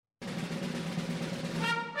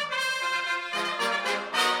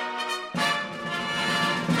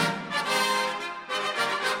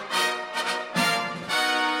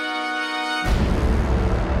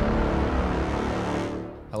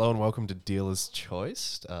welcome to Dealer's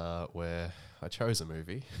Choice, where I chose a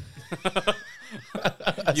movie.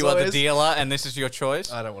 You are the dealer, and this is your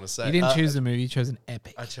choice. I don't want to say. You didn't choose a movie; you chose an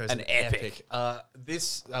epic. I chose An an epic.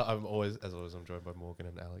 I'm always, I'm joined by Morgan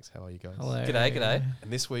and Alex. How are you guys? Hello. G'day.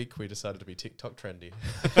 And this week we decided to be TikTok trendy.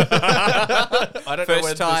 I don't know when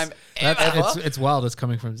First time That's, ever. it's wild. It's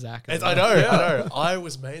coming from Zach. as I well. know. I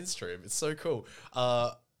was mainstream. It's so cool.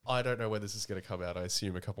 I don't know when this is going to come out. I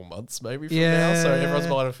assume a couple months maybe from now. So everyone's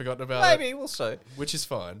might have forgotten about it, Maybe we'll see. which is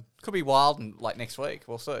fine. Could be wild and like next week.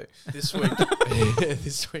 We'll see. This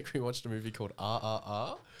week, we watched a movie called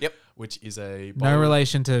RRR. Yep. Which is a No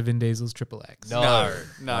relation to Vin Diesel's Triple X. No.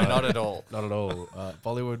 No, not at all. Not at all.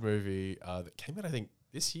 Bollywood movie that came out, I think,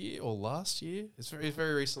 this year or last year. It's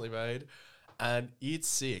very recently made, and it's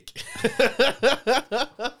sick.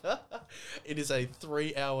 It is a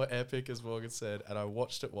 3-hour epic, as Morgan said, and I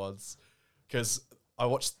watched it once because I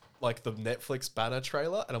watched like the Netflix banner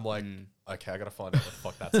trailer, and I'm like, okay, I gotta find out what the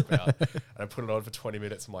fuck that's about. And I put it on for 20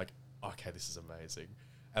 minutes. I'm like, okay, this is amazing.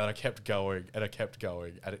 And I kept going, and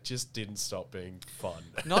it just didn't stop being fun.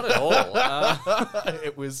 Not at all.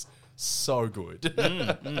 It was so good.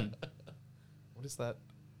 What is that?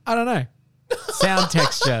 I don't know. Sound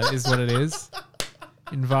texture is what it is.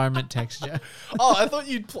 Environment texture. Oh, I thought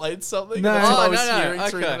you'd played something. No. That's what Oh, I was no, hearing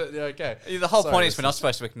through okay. the, yeah, okay. The whole Sorry, point is this we're not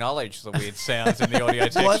supposed to acknowledge the weird sounds in the audio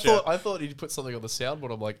texture. Well, I thought he'd put something on the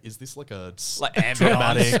soundboard. I'm like, is this like a like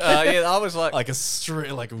ambience. Yeah, I was like a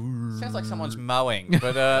straight like? sounds like someone's mowing,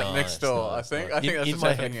 but next door. I think that's in what's my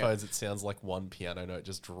happening here. headphones, it sounds like one piano note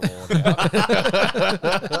just drawn out.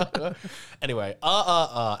 Anyway,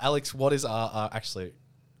 RRR. Alex, what is RRR? Actually,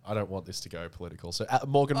 I don't want this to go political. So,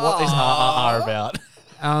 Morgan, what is RRR about?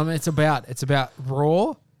 It's about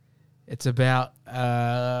Raw. It's about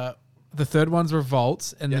the third one's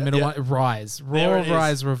Revolts, and the middle one Rise. There Raw, it is.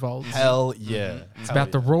 Rise, Revolts. Hell yeah! It's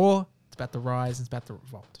about the Raw. It's about the Rise. It's about the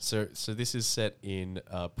Revolt. So this is set in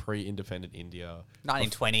pre-independent India,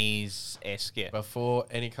 1920s esque. Yeah. before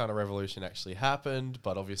any kind of revolution actually happened,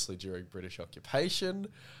 but obviously during British occupation,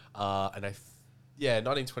 and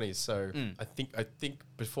 1920s. So I think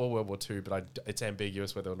before World War II, but it's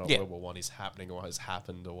ambiguous whether or not World War One is happening or has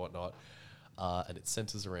happened or whatnot. And it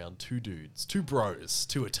centers around two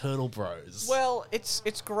eternal bros. Well,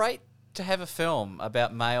 it's great to have a film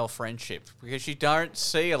about male friendship because you don't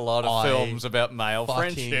see a lot of films about male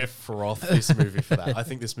fucking friendship. froth this movie for that. I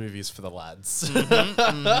think this movie is for the lads.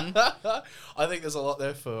 I think there's a lot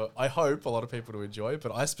there I hope a lot of people to enjoy,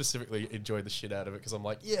 but I specifically enjoyed the shit out of it because I'm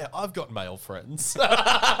like, yeah, I've got male friends.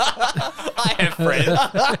 I have friends.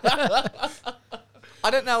 I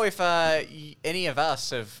don't know if any of us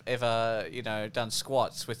have ever, done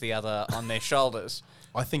squats with the other on their shoulders.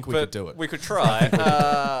 I think we But could do it. We could try.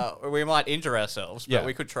 We might injure ourselves, but Yeah.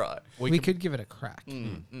 we could try. We could give it a crack.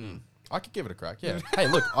 I could give it a crack, yeah. Hey,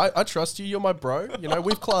 look, I trust you. You're my bro.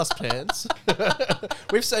 We've clasped hands.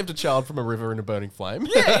 We've saved a child from a river in a burning flame.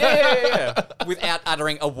 Yeah. Without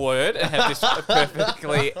uttering a word and have this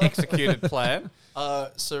perfectly executed plan.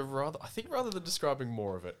 So rather than describing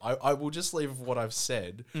more of it, I will just leave what I've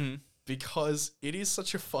said because it is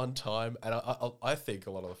such a fun time, and I think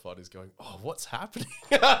a lot of the fun is going, oh, what's happening?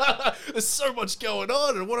 There's so much going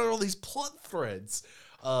on, and what are all these plot threads?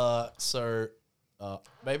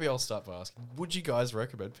 Maybe I'll start by asking, would you guys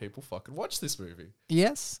recommend people fucking watch this movie?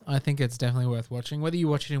 Yes, I think it's definitely worth watching. Whether you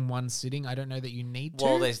watch it in one sitting, I don't know that you need to.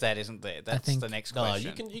 Well, there's that, isn't there? That's think- the next No, question.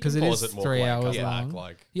 you can because it pause is it more 3 blank, hours come back, long.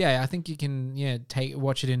 like. Yeah, I think you can.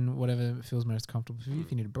 Watch it in whatever feels most comfortable for you.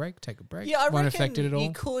 If you need a break, take a break. Yeah, I won't reckon affect it at all.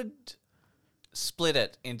 you could split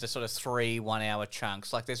it into sort of 3 1-hour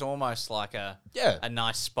chunks. Like there's almost like a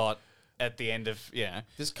nice spot at the end of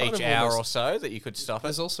There's kind each of hour almost- or so that you could stop it.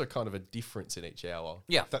 There's also kind of a difference in each hour.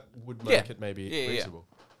 Yeah. That would make Yeah. it maybe Yeah, yeah. reasonable.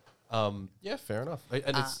 Yeah, fair enough. And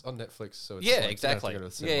it's on Netflix, so it's Yeah, like, exactly. You don't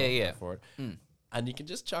have to go to the cinema Yeah. for it. And you can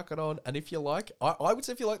just chuck it on. And if you like, I would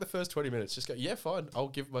say if you like the first 20 minutes, just go, yeah, fine. I'll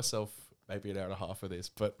give myself maybe an hour and a half of this.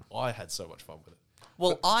 But I had so much fun with it.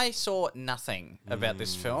 Well, I saw nothing about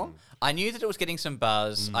this film. I knew that it was getting some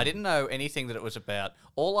buzz. I didn't know anything that it was about.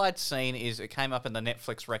 All I'd seen is it came up in the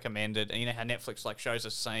Netflix recommended, and you know how Netflix like shows a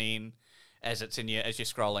scene as it's in as you're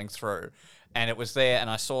scrolling through, and it was there, and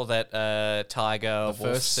I saw that Tiger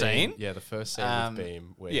Wolf scene. Yeah, the first scene with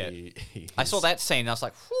Beam where I saw that scene and I was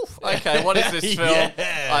like, whew, okay, what is this film?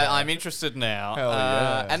 Yeah. I'm interested now. Hell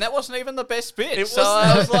yeah. And that wasn't even the best bit. It so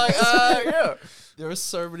wasn't. I was like, yeah. There are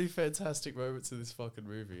so many fantastic moments in this fucking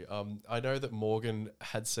movie. I know that Morgan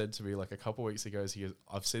had said to me like a couple weeks ago, he goes,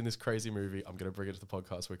 I've seen this crazy movie. I'm going to bring it to the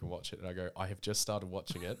podcast so we can watch it. And I go, I have just started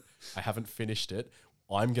watching it. I haven't finished it.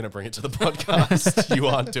 I'm going to bring it to the podcast. You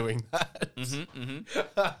aren't doing that.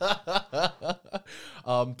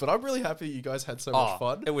 But I'm really happy you guys had so much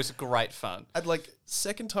fun. It was great fun. And like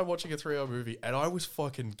second time watching a 3-hour movie, and I was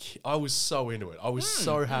I was so into it. I was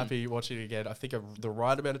so happy watching it again. I think the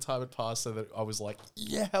right amount of time had passed so that I was like,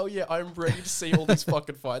 yeah, hell yeah, I'm ready to see all these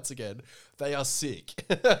fucking fights again. They are sick.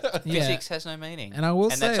 Physics has no meaning. And I will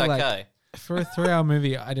say, that's okay. like, for a 3-hour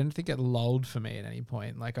movie, I didn't think it lulled for me at any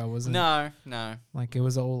point. Like I wasn't. No. Like it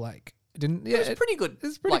was all like didn't. Yeah, It was pretty good. It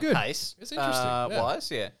was pretty good. Pace. It's interesting, yeah. Wise,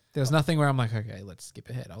 yeah. There was nothing where I'm like, okay, let's skip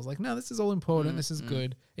ahead. I was like, no, this is all important. This is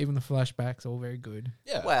good. Even the flashbacks, all very good.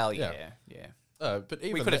 Yeah. Well, yeah. But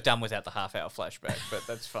even We could have done without the half-hour flashback, but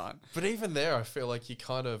that's fine. But even there, I feel like you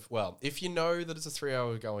kind of, well, if you know that it's a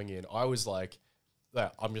 3-hour going in, I was like,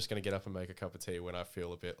 I'm just going to get up and make a cup of tea when I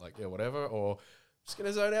feel a bit like, yeah, whatever, or just going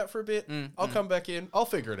to zone out for a bit. I'll come back in. I'll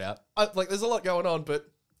figure it out. Like, there's a lot going on, but,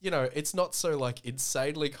 you know, it's not so, like,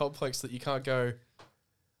 insanely complex that you can't go,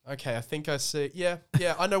 okay, I think I see. Yeah,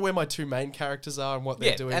 I know where my two main characters are and what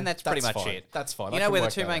they're doing. And that's pretty much fine. it. That's fine. You know where the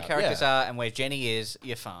two main characters are and where Jenny is,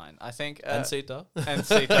 you're fine. I think. And Sita. And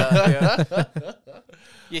Sita, yeah.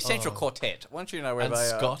 Your central quartet. Once you know where And they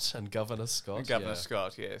Scott and Governor Scott. are. Governor yeah.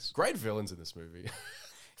 Scott, yes. Great villains in this movie.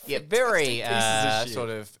 Yeah, very pieces of shit. sort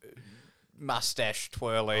of mustache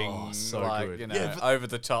twirling, Oh, so like, good. you know, Yeah, but- over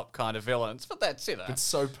the top kind of villains. But that's it. It's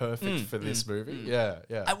so perfect for this movie. Yeah.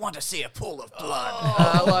 I want to see a pool of blood.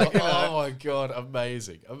 Oh my god,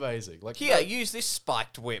 amazing. Like Here, use this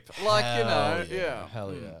spiked whip. Like, you know, yeah.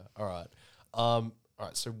 Hell yeah. All right. All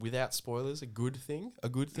right, so without spoilers, a good thing,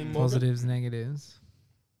 Morgan? Positives, negatives.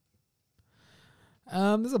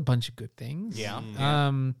 There's a bunch of good things. Yeah.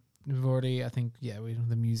 We've already, I think,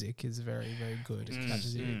 the music is very, very good. It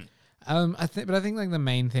catches you. I think like the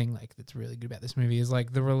main thing like that's really good about this movie is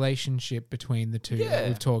like the relationship between the two that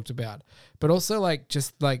we've talked about, but also like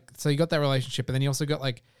just like so you got that relationship, and then you also got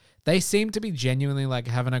like they seem to be genuinely like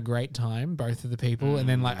having a great time, both of the people, and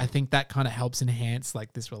then like I think that kind of helps enhance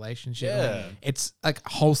like this relationship. Yeah. Like, it's like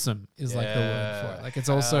wholesome is like the word for it. Like it's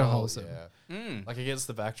also wholesome. Yeah. Like against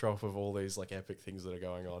the backdrop of all these like epic things that are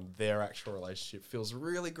going on, their actual relationship feels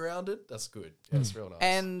really grounded. That's good. Yeah, it's real nice.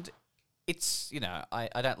 And it's, you know,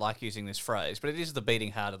 I don't like using this phrase, but it is the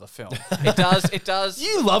beating heart of the film. It does.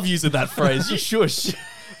 You love using that phrase. You shush.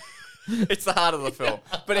 It's the heart of the film.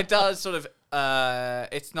 But it does sort of,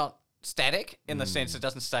 it's not static in the sense it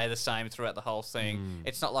doesn't stay the same throughout the whole thing.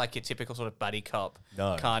 It's not like your typical sort of buddy cop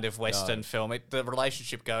kind of Western film. The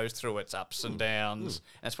relationship goes through its ups and downs.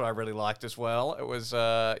 That's what I really liked as well. It was,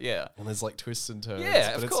 yeah. And there's like twists and turns.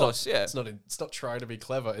 Yeah, but of course, yeah. It's not trying to be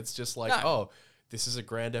clever. It's just like, No. this is a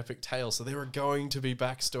grand epic tale. So there are going to be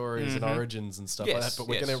backstories and origins and stuff like Yes, that. But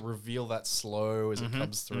we're yes. going to reveal that slow as it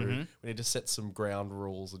comes through. We need to set some ground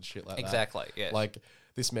rules and shit like that. Exactly, yes. Like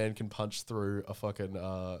this man can punch through a fucking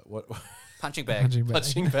what Punching bag.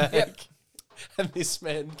 punching bag, and this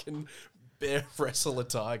man can bear wrestle a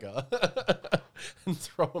tiger and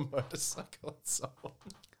throw a motorcycle at someone.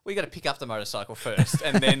 We got to pick up the motorcycle first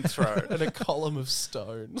and then throw. And a column of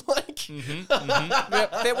stone. Like,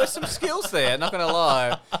 Yep, there were some skills there, not going to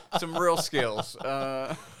lie. Some real skills.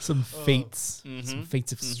 Some feats, some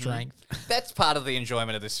feats of strength. That's part of the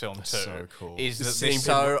enjoyment of this film too. so cool. Is that Seeing there's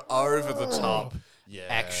so over the top Yeah.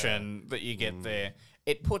 action that you get there.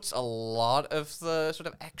 It puts a lot of the sort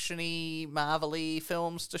of actiony, Marvel-y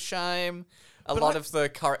films to shame. A lot of the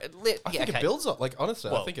I think it builds up. Like, honestly,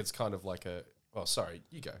 I Well- think it's kind of like a. Oh, sorry,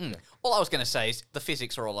 you go. Yeah. All I was going to say is the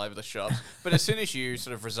physics are all over the shop. But as soon as you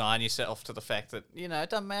sort of resign yourself to the fact that, you know, it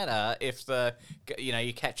doesn't matter if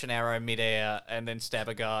you catch an arrow midair and then stab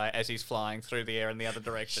a guy as he's flying through the air in the other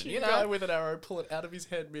direction. You You guy know? with an arrow, pull it out of his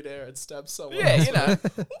head midair and stab someone. Yeah, you know.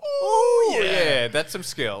 Ooh, Yeah, that's some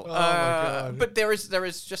skill. Oh, my God. But there is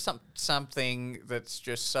just something that's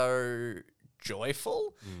just so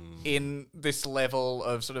joyful in this level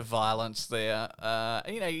of sort of violence there.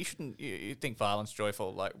 You know, you think violence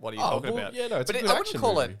joyful, like what are you talking about? yeah, no, it's a but good I wouldn't action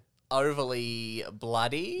call movie. it overly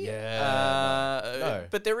bloody. No.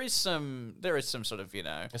 But there is some sort of, you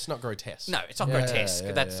know. It's not grotesque. No, it's not Yeah, grotesque.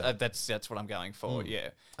 yeah, That's what I'm going for. Yeah,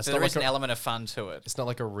 It's so not there is like an a- element of fun to it. It's not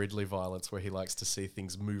like a Ridley violence where he likes to see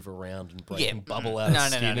things move around and break Yeah. and bubble out of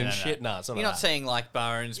skin and no. shit. No, it's not You're like not that. seeing like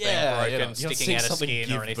bones Yeah, being broken, you're not sticking seeing out of something skin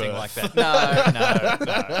give or anything birth. like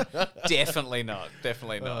that. No. Definitely not.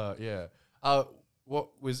 Definitely not. Yeah. What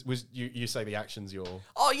was you say the actions you're...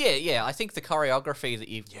 Oh yeah. I think the choreography that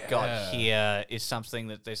you've Yeah. got here is something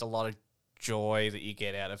that there's a lot of joy that you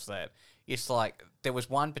get out of that. It's like there was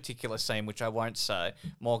one particular scene which I won't say.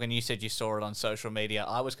 Morgan, you said you saw it on social media.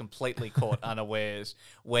 I was completely caught unawares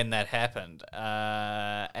when that happened.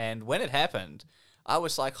 And when it happened, I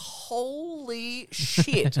was like, holy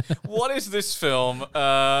shit, what is this film?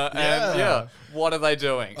 And what are they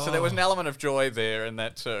doing? So there was an element of joy there in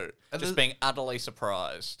that too. And just being utterly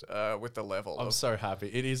surprised with the level. I'm so happy.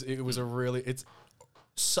 It was a really, it's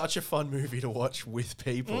such a fun movie to watch with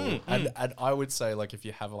people. And I would say, like, if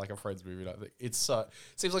you have like a friends movie night, it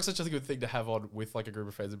seems like such a good thing to have on with like a group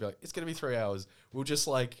of friends and be like, it's going to be 3 hours. We'll just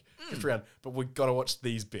like drift around, but we've got to watch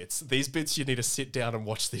these bits. These bits you need to sit down and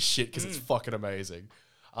watch this shit because it's fucking amazing.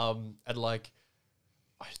 And like,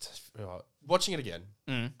 watching it again,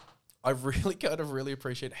 I really kind of really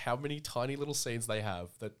appreciate how many tiny little scenes they have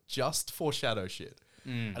that just foreshadow shit.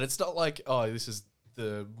 And it's not like, oh, this is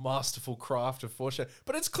the masterful craft of foreshadowing,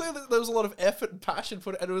 but it's clear that there was a lot of effort and passion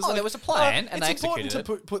put it. And it was there was a plan, and they it's important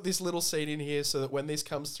executed to put this little scene in here so that when this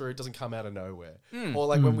comes through, it doesn't come out of nowhere. Or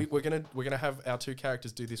like when we're gonna have our two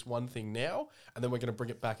characters do this one thing now, and then we're gonna bring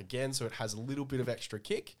it back again, so it has a little bit of extra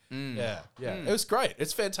kick. It was great.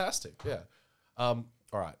 It's fantastic. Yeah. All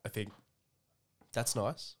right. I think that's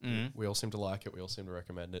nice. We all seem to like it. We all seem to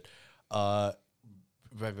recommend it.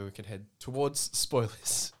 Maybe we can head towards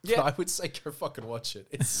spoilers. Yeah. But I would say go fucking watch it.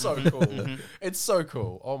 It's so cool. It's so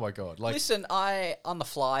cool. Oh my God. Like, listen, on the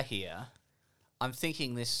fly here, I'm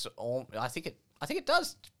thinking this I think it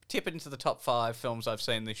does tip into the top 5 films I've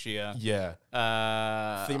seen this year. Yeah.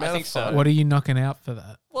 I think so. What are you knocking out for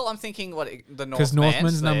that? Well, I'm thinking the Northman's because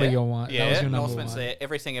Northman's there. number your one. Yeah, that was your number Northman's one. there.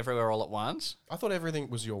 Everything Everywhere All at Once. I thought Everything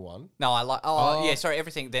was your one. No, I like. Sorry,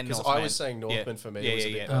 Everything. Then because Northman. I was saying Northman for me. Was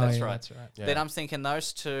a bit That's yeah, right. That's right. Yeah. Then I'm thinking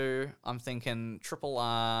those two. I'm thinking Triple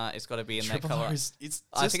R. It's got to be in that color. I think it's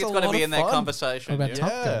got to be in that conversation. What about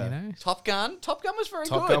Top Gun? You know, Top Gun. Top Gun was very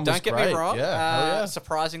Top good. Gun was Don't get great. me wrong. Yeah.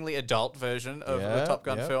 Surprisingly adult version of the Top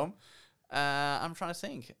Gun film. I'm trying to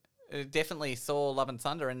think. Definitely Thor: Love and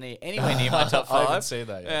Thunder anywhere near my top 5. I haven't seen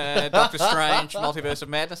that yet. Doctor Strange: Multiverse of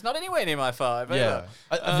Madness, not anywhere near my 5. Yeah.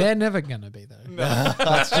 they're never gonna be though.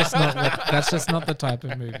 That's just not the type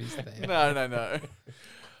of movies they are. No.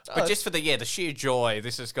 But just for the sheer joy,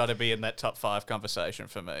 this has got to be in that top 5 conversation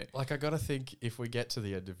for me. Like, I got to think if we get to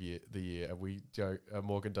the end of the year and we go,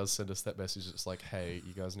 Morgan does send us that message. It's like, hey,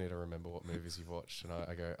 you guys need to remember what movies you've watched. And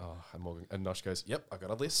I go, oh, and Morgan, and Nosh goes, yep, I got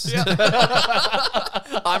a list.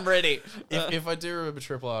 I'm ready. If I do remember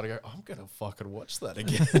Triple R, I go, I'm going to fucking watch that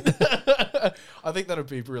again. I think that would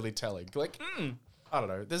be really telling. Like, I don't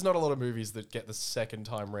know. There's not a lot of movies that get the second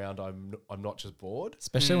time round. I'm not just bored,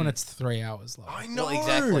 especially when it's 3 hours long. I know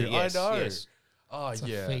exactly. Yes, I know. Yes. Oh It's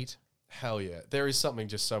yeah, a feat. hell yeah. There is something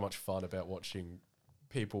just so much fun about watching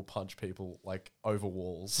people punch people like over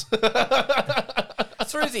walls.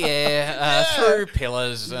 Through the air, through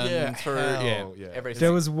pillars, and through everything.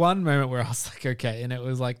 There was one moment where I was like, okay, and it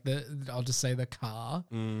was like I'll just say the car.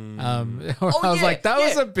 I was like, that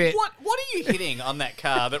was a bit. What are you hitting on that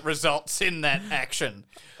car that results in that action?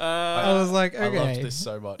 I was like, okay. I loved this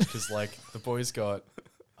so much because like the boys got,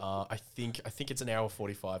 I think it's an hour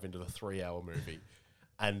 45 into the 3 hour movie.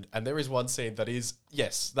 And there is one scene that is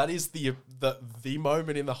the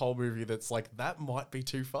moment in the whole movie that's like, that might be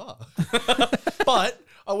too far. But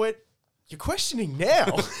I went, you're questioning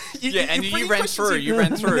now. You ran through.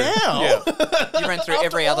 Now. Yeah. You ran through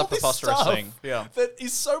every other preposterous thing. Yeah. That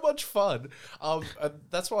is so much fun. And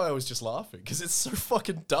that's why I was just laughing, because it's so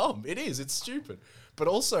fucking dumb. It is. It's stupid. But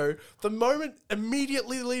also, the moment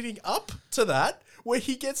immediately leading up to that, where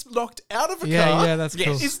he gets knocked out of a car, yeah, that's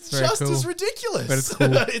cool. It's It's very just cool. as ridiculous. But it's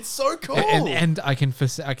cool. It's so cool. And I can,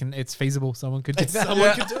 it's feasible. Someone could do that.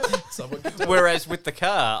 Someone could do it. Someone could do it. Whereas with the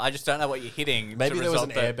car, I just don't know what you're hitting. Maybe to there was an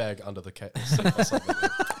result airbag under the seat or something.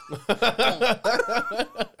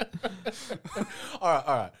 All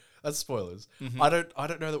right. That's spoilers. I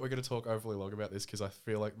don't know that we're going to talk overly long about this because I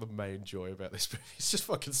feel like the main joy about this movie is just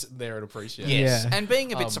fucking sitting there and appreciating. Yes, Yeah. and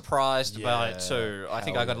being a bit surprised by it too. I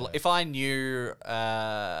think I got. yeah. If I knew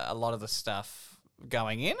a lot of the stuff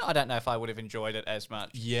going in, I don't know if I would have enjoyed it as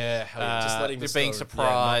much. Yeah, hell yeah. Just letting the being story,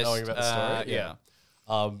 surprised, not knowing about the story.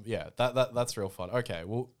 yeah. That's real fun. Okay,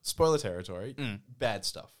 well, spoiler territory. Bad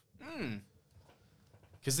stuff.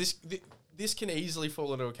 Because this can easily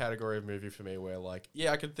fall into a category of movie for me where, like,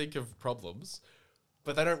 I can think of problems,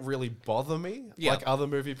 but they don't really bother me. Yeah. Like other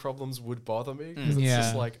movie problems would bother me. 'Cause it's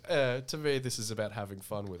just like, to me, this is about having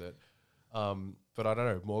fun with it. But I don't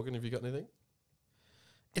know. Morgan, have you got anything?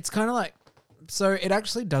 It's kind of like, so it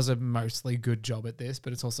actually does a mostly good job at this,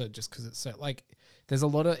 but it's also just because it's so like, there's a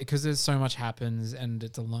lot of, because there's so much happens and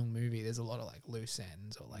it's a long movie, there's a lot of like loose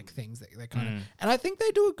ends or like things that they kind of, and I think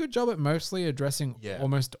they do a good job at mostly addressing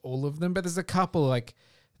almost all of them, but there's a couple like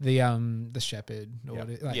the shepherd or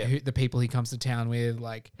the people he comes to town with,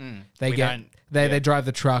 like they drive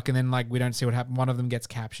the truck and then like we don't see what happened. One of them gets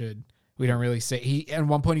captured We don't really see. He at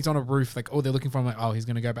one point he's on a roof, like, oh, they're looking for him, like, oh, he's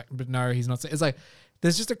gonna go back, but no, he's not. It's like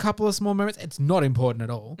there's just a couple of small moments. It's not important at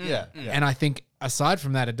all. Yeah. And I think aside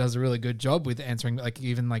from that, it does a really good job with answering. Like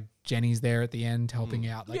even like Jenny's there at the end helping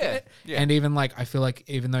out. Like, and even like I feel like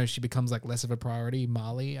even though she becomes like less of a priority,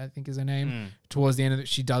 Marley I think is her name. Towards the end of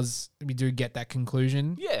it, we do get that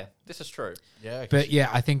conclusion. Yeah, this is true. Yeah. But yeah,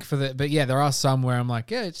 I think there are some where I'm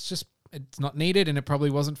like, yeah, it's not needed and it probably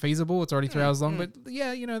wasn't feasible. It's already 3 hours long. But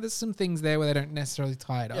yeah, there's some things there where they don't necessarily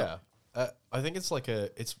tie it up. Yeah. I think it's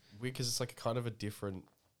weird because it's like a kind of a different,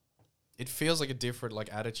 it feels like a different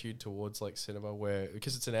like attitude towards like cinema where,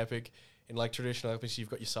 because it's an epic, in like traditional epics, you've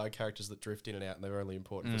got your side characters that drift in and out and they're only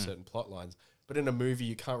important for certain plot lines. But in a movie,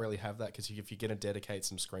 you can't really have that because if you're going to dedicate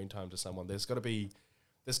some screen time to someone, there's got to be,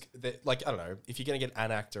 like, I don't know, if you're going to get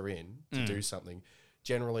an actor in to do something,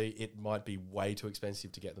 generally it might be way too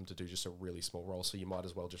expensive to get them to do just a really small role. So you might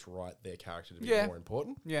as well just write their character to be more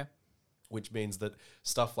important. Yeah. Which means that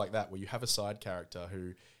stuff like that, where you have a side character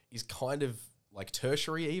who is kind of like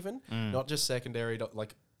tertiary even, not just secondary,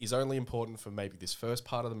 like is only important for maybe this first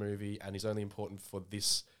part of the movie and is only important for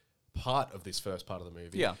this part of this first part of the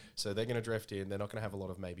movie. Yeah. So they're going to drift in, they're not going to have a lot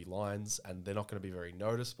of maybe lines and they're not going to be very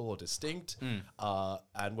noticeable or distinct.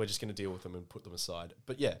 And we're just going to deal with them and put them aside.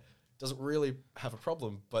 But yeah, doesn't really have a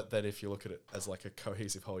problem. But then if you look at it as like a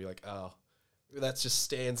cohesive whole, you're like, oh, that just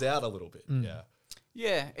stands out a little bit. Yeah.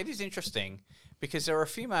 Yeah, it is interesting because there are a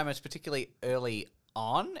few moments, particularly early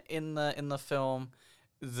on in the film,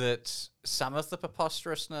 that some of the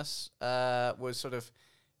preposterousness was sort of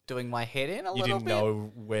doing my head in a little bit. You didn't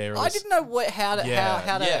know where it was. I didn't know how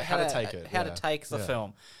to take take the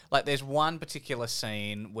film. Like there's one particular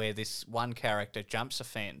scene where this one character jumps a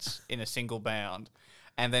fence in a single bound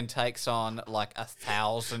and then takes on like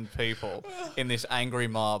 1,000 people in this angry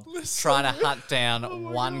mob trying to hunt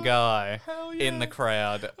down one guy in the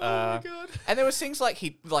crowd. Oh my God. And there was things like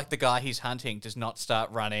the guy he's hunting does not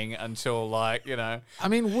start running until like, I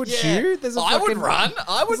mean, would you? I would run.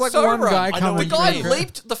 I would like so one run. guy The guy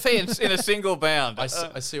leaped the fence in a single bound. I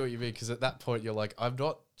see what you mean, because at that point you're like, I'm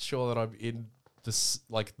not sure that I'm in this,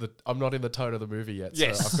 like I'm not in the tone of the movie yet.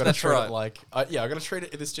 Yes, so I've got to that's treat right. it like, I've got to treat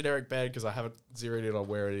it in this generic band because I haven't zeroed in on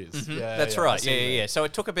where it is. Yeah, that's I right. see what you mean. Yeah. So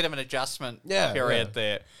it took a bit of an adjustment Yeah, period yeah.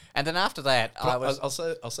 there, and then after that, But I'll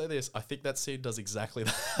say this. I think that scene does exactly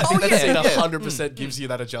that. I Oh, think that yeah, scene yeah. 100% gives you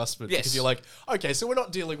that adjustment. Yes. Because you're like, okay, so we're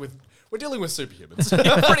dealing with superhumans.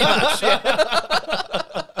 pretty much. Yeah.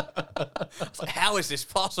 It's like, how is this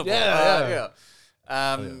possible? Yeah.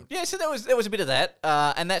 So there was a bit of that,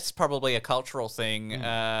 and that's probably a cultural thing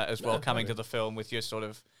as well, coming to the film with your sort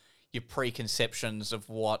of your preconceptions of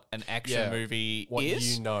what an action movie What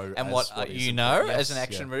is, you know and as what what is you important. know Yes, as an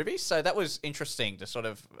action movie. So that was interesting to sort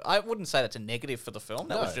of. I wouldn't say that's a negative for the film.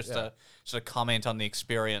 That was just a sort of comment on the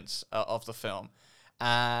experience of the film.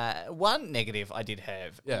 One negative I did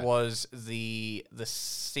have was the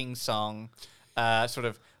sing-song sort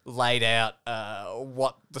of laid out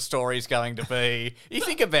what the story's going to be. You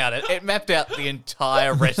think about it, it mapped out the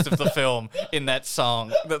entire rest of the film in that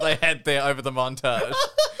song that they had there over the montage.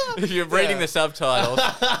 If you're reading the subtitles,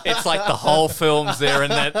 it's like the whole film's there in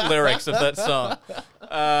that lyrics of that song.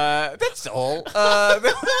 That's all. I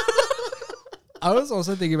was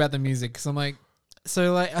also thinking about the music because I'm like,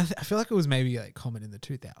 so like I feel like it was maybe like common in the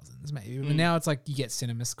 2000s maybe, but now it's like you get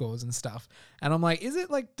cinema scores and stuff, and I'm like, is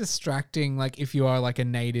it like distracting like if you are like a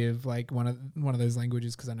native like one of those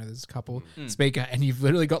languages, because I know there's a couple speaker, and you've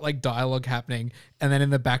literally got like dialogue happening and then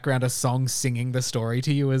in the background a song singing the story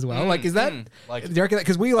to you as well, like is that Like, do you reckon that,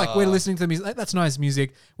 because we're listening to the music, like, that's nice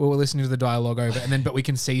music, we're listening to the dialogue over, and then but we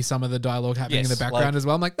can see some of the dialogue happening in the background as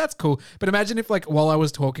well. I'm like, that's cool, but imagine if like while I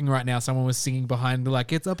was talking right now someone was singing behind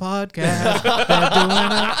like, it's a podcast.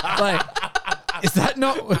 Like, is that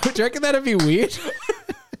not? Do you reckon that'd be weird?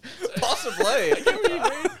 Possibly. I get what you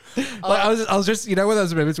mean. Like, I was just, one of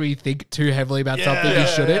those moments where you think too heavily about something you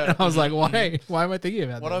shouldn't. And I was like, why? Why am I thinking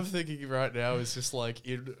about what that? I'm thinking right now is just like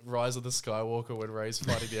in Rise of the Skywalker when Rey's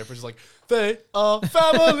fighting the Emperor, she's like, they are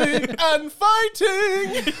family and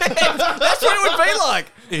fighting. That's what it would be like.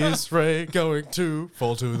 Is Rey going to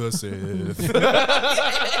fall to the Sith?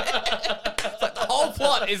 The whole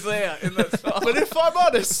plot is there in that song. But if I'm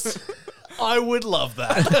honest, I would love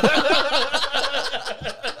that.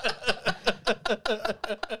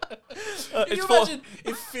 Can you imagine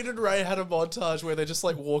if Finn and Rey had a montage where they're just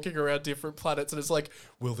like walking around different planets and it's like,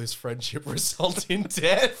 will this friendship result in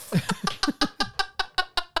death?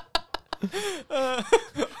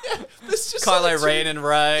 The It's just Kylo like Ren and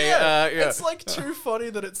Rey. Yeah, Yeah. it's like too funny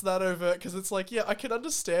that it's that overt because it's like, yeah, I can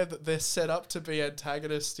understand that they're set up to be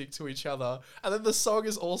antagonistic to each other, and then the song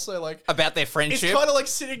is also like About their it's friendship. kind of like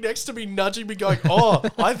sitting next to me, nudging me, going, "Oh,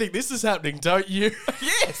 I think this is happening, don't you?"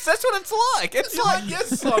 Yes, that's what it's like. It's You're like, like,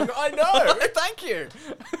 "Yes, song, I know." thank you.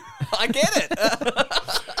 I get it.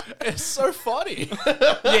 It's so funny.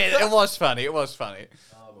 Yeah, it was funny. It was funny.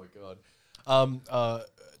 Oh my god.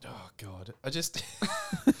 Oh god. I just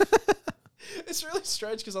it's really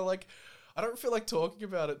strange because I don't feel like talking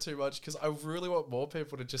about it too much because I really want more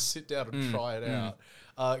people to just sit down and try it out.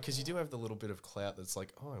 Because you do have the little bit of clout that's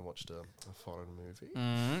like, oh, I watched a foreign movie.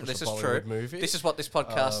 Watched This a is Bollywood true. movie. This is what this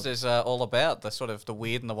podcast is all about. The sort of the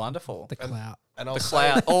weird and the wonderful. The clout. and The I'll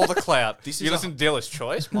clout. All the clout. This You is listen to Dealer's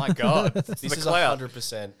Choice? My God. This the is clout.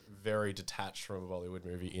 100% very detached from a Bollywood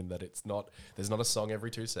movie in that there's not a song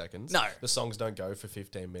every 2 seconds. No. The songs don't go for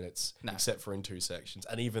 15 minutes except for in 2 sections.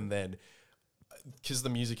 And even then, because the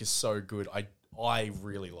music is so good, I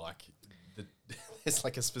really like there's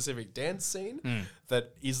like a specific dance scene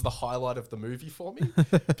that is the highlight of the movie for me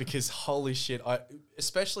because holy shit,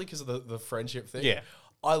 especially because of the friendship thing. Yeah.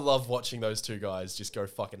 I love watching those two guys just go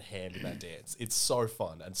fucking ham in that dance. It's so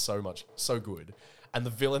fun and so good. And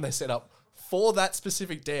the villain they set up for that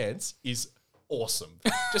specific dance is awesome.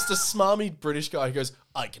 Just a smarmy British guy who goes,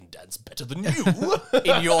 I can dance better than you.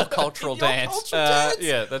 In your cultural In your dance. cultural dance.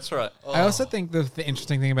 Yeah, that's right. I also think the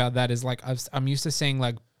interesting thing about that is like I'm used to seeing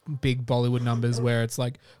like big Bollywood numbers where it's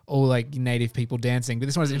like all like native people dancing, but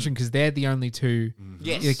this one is interesting because they're the only two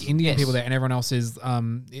Yes. like Indian Yes. people there, and everyone else is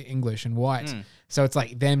English and white. So it's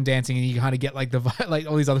like them dancing, and you kind of get like like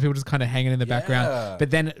all these other people just kind of hanging in the background. But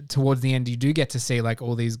then towards the end, you do get to see like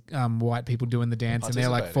all these white people doing the dance, and they're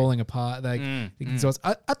like Participating. falling apart. Like so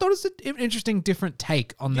I thought it was an interesting, different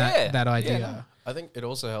take on that idea. Yeah. I think it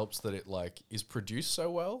also helps that it like is produced so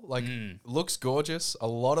well. Like looks gorgeous. A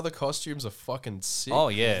lot of the costumes are fucking sick. Oh,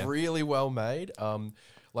 yeah. Really well made.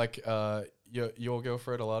 Your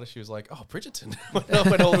girlfriend Alana, she was like, "Oh, Bridgerton."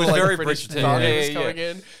 when all the was like, very British Bridgerton, party yeah, was yeah, coming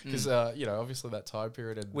in because obviously that time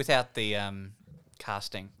period and Without the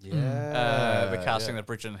casting. yeah, The casting that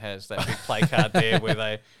Bridgerton has, that big play card there where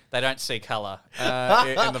they don't see colour in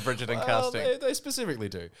the Bridgerton casting. They specifically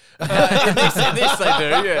do. In this they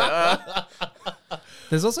do, yeah.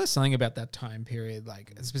 There's also something about that time period,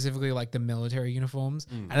 like specifically like the military uniforms.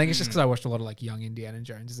 I think it's just because I watched a lot of like young Indiana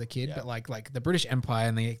Jones as a kid, but like the British Empire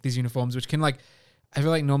and these uniforms, which can like, I feel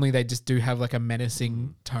like normally they just do have like a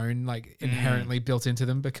menacing tone like inherently built into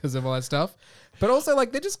them because of all that stuff. But also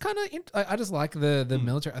like they're just kind of, I just like the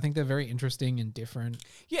military. I think they're very interesting and different.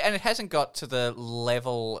 Yeah, and it hasn't got to the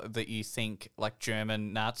level that you think like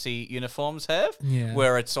German Nazi uniforms have,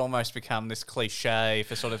 where it's almost become this cliche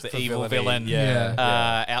for sort of the evil villain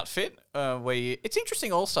outfit. It's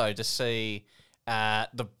interesting also to see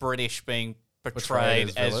the British being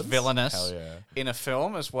portrayed as villainous Hell yeah. in a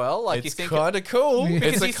film as well. Like It's you think kind of cool.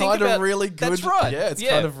 Because It's a you think kind of about- really good. That's right. Yeah, it's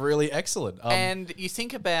Yeah. kind of really excellent. and you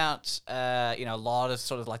think about, a lot of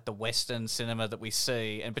sort of like the Western cinema that we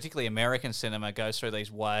see, and particularly American cinema, goes through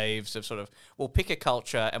these waves of sort of, we'll pick a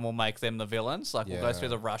culture and we'll make them the villains. Like we'll go through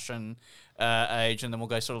the Russian age, and then we'll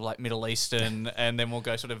go sort of like Middle Eastern, and then we'll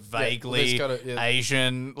go sort of vaguely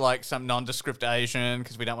Asian, like some nondescript Asian,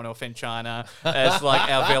 because we don't want to offend China, as like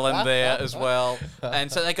our villain there as well.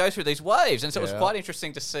 And so they go through these waves, and so it was quite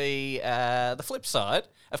interesting to see the flip side.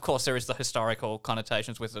 Of course, there is the historical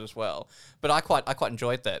connotations with it as well, but I quite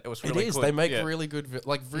enjoyed that. It was really good. They make really good,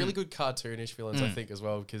 really good cartoonish villains, I think, as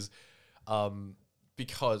well, because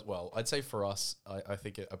well, I'd say for us, I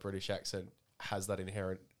think a British accent has that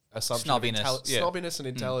inherent assumption Snobbiness, of snobbiness and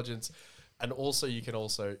intelligence, and also you can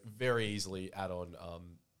also very easily add on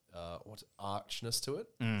archness to it.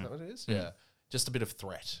 Is that what it is? Yeah. Just a bit of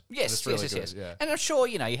threat. Yes, really yes. Yeah. And I'm sure,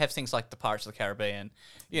 you have things like the Pirates of the Caribbean,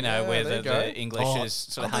 where there you the go. English is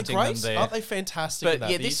sort of Aren't they hunting them great? there. Aren't they fantastic? But in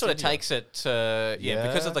that? yeah, The this East sort of India- takes it to,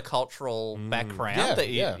 because of the cultural background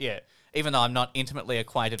even though I'm not intimately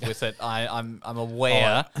acquainted with it, I'm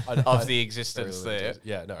aware of the existence really there.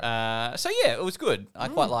 Yeah, no. So yeah, it was good. I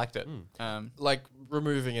quite liked it. Like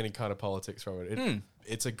removing any kind of politics from it.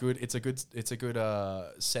 It's a good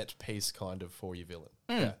set piece kind of for your villain.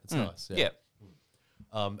 Yeah, it's nice. Yeah.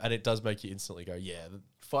 And it does make you instantly go,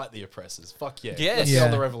 fight the oppressors. Fuck yeah. Yes. Let's Yeah. get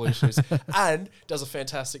on the revolutionists. And does a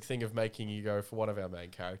fantastic thing of making you go for one of our main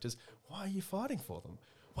characters, why are you fighting for them?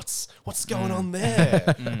 What's going on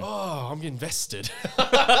there? Oh, I'm invested.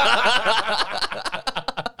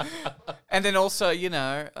 And then also,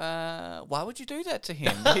 why would you do that to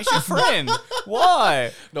him? He's your friend.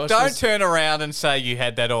 Why? Don't turn around and say you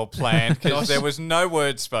had that all planned because there was no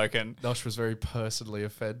word spoken. Nosh was very personally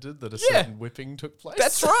offended that a certain whipping took place.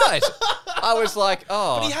 That's right. I was like,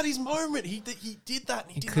 oh. But he had his moment. He did that.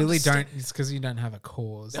 And he didn't clearly understand. don't. It's because you don't have a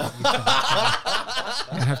cause. You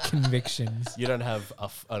don't have convictions. You don't have a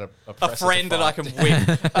friend that I can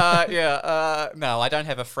whip. No, I don't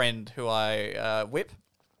have a friend who I whip.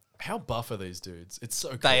 How buff are these dudes? It's so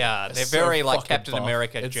cool. They are. They're so very like fucking Captain buff.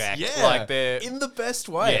 America Jack. Yeah, like they're in the best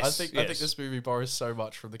way. Yes, I think this movie borrows so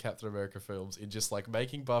much from the Captain America films in just like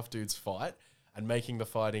making buff dudes fight and making the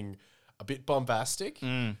fighting a bit bombastic,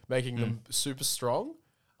 making them super strong,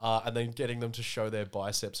 and then getting them to show their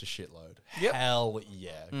biceps a shitload. Yep. Hell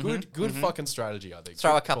yeah. Good fucking strategy, I think.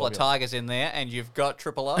 Throw Good a couple of formula. tigers in there and you've got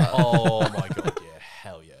Triple R. Oh my god, yeah.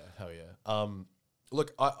 Hell yeah.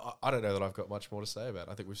 Look, I don't know that I've got much more to say about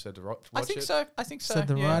it. I think we've said to watch I think it. so. Said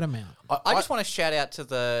the right amount. I just want to shout out to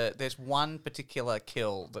there's one particular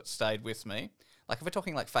kill that stayed with me. Like if we're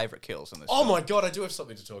talking like favourite kills in this Oh film. my god, I do have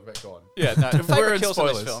something to talk about. Go on. Yeah, no, We're favourite in kills in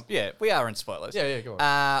this spoilers. film. Yeah, we are in spoilers. Yeah, go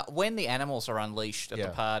on. When the animals are unleashed at the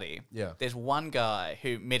party, there's one guy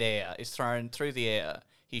who mid-air is thrown through the air.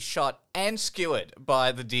 He's shot and skewered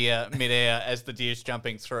by the deer mid-air as the deer's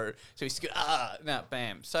jumping through. So he's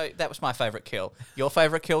bam. So that was my favourite kill. Your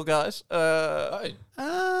favourite kill, guys?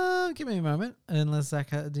 Give me a moment. Unless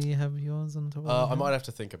Zach, do you have yours on top of I might have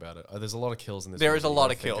to think about it. There's a lot of kills in this. There movie is a you lot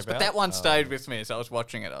gotta of think kills, but about. that one stayed with me as I was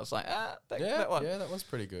watching it. I was like, that one. Yeah, that one's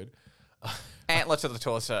pretty good. Antler to the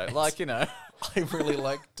torso. I really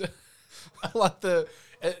liked. I like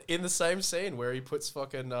in the same scene where he puts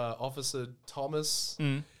fucking Officer Thomas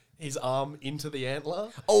his arm into the antler.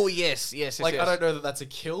 Oh yes. Like I don't know that that's a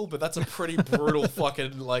kill, but that's a pretty brutal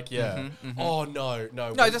fucking Oh no.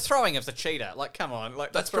 No, the throwing of the cheetah. Like come on,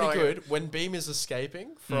 like that's pretty good. When Beam is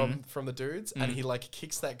escaping from the dudes and he like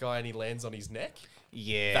kicks that guy and he lands on his neck.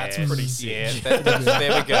 Yeah, that's pretty sick. Yeah,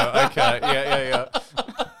 there we go. Okay, yeah.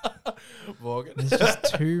 Morgan. There's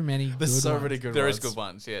just too many. There's so ones. many good. There ones. is good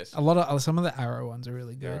ones. Yes, Some of the arrow ones are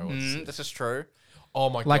really good. this is true. Oh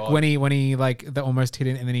my god! Like when he like the almost hit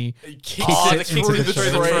it and then he kicks it it through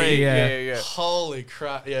the tree. Yeah. Holy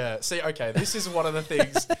crap! Yeah. See, okay, this is one of the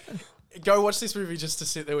things. Go watch this movie just to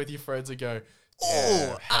sit there with your friends and go.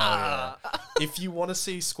 Oh, yeah. If you want to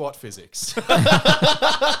see squat physics.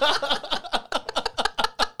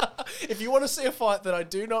 If you want to see a fight that I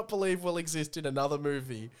do not believe will exist in another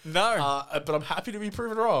movie, no, but I'm happy to be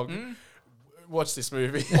proven wrong. Watch this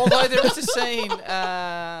movie. Although there is a scene,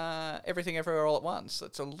 Everything Everywhere All at Once.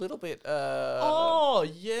 That's a little bit. Oh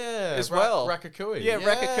yeah, as well. Ratatouille. Yeah,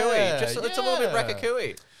 Ratatouille. It's a little bit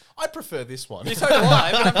Ratatouille. I prefer this one. So do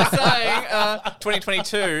I, but I'm just saying,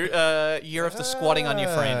 2022, year of the squatting on your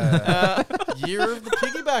friend. Year of the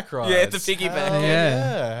piggyback ride. Yeah, the piggyback.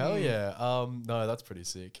 Hell yeah. No, that's pretty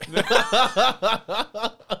sick.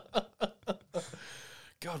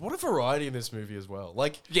 God, what a variety in this movie as well.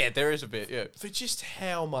 Like, yeah, there is a bit. Yeah, for just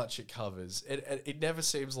how much it covers, it never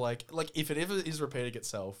seems like if it ever is repeating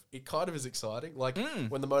itself, it kind of is exciting. Like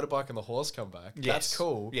when the motorbike and the horse come back, that's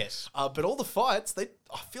cool. Yes, but all the fights, I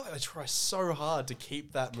feel like they try so hard to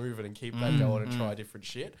keep that moving and keep that going and try different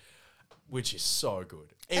shit, which is so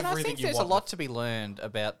good. And I think there's a lot to be learned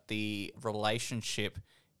about the relationship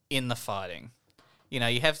in the fighting. You know,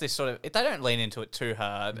 you have this sort of... They don't lean into it too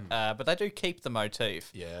hard, but they do keep the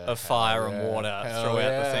motif of fire and water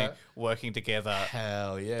throughout the thing, working together.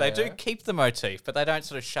 Hell yeah. They do keep the motif, but they don't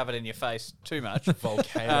sort of shove it in your face too much.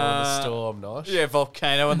 Volcano and the storm, Nosh. Yeah,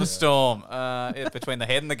 volcano and the storm. Between the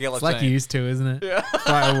head and the guillotine. It's like you used to, isn't it? Yeah.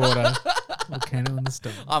 Fire, water, volcano and the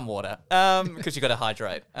storm. I'm water. Because you got to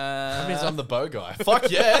hydrate. That means I'm the bow guy. Fuck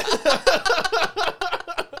yeah.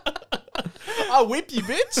 I'll whip you,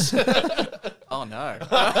 bitch. Oh, no.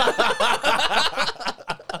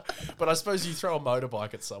 But I suppose you throw a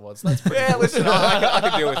motorbike at someone, so that's pretty Yeah, listen, I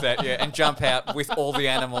can deal with that, yeah. And jump out with all the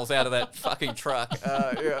animals out of that fucking truck.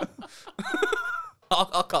 Yeah.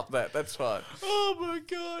 I'll cop that. That's fine. Oh my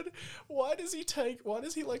god! Why does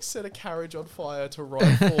he like set a carriage on fire to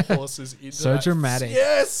ride 4 horses into? So dramatic.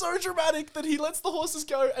 Yeah, so dramatic that he lets the horses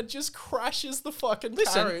go and just crashes the fucking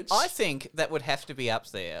carriage. I think that would have to be up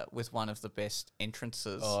there with one of the best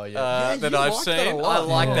entrances that you I've like seen. that a lot. I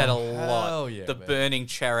like that a Hell lot. yeah, the man. burning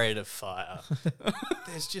chariot of fire.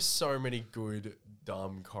 There's just so many good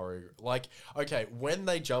dumb choreo. Like, okay, when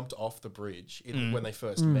they jumped off the bridge when they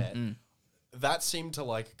first met. That seemed to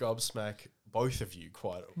like gobsmack both of you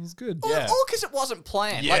quite. It was good. Yeah. All because it wasn't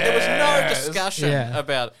planned. Like there was no discussion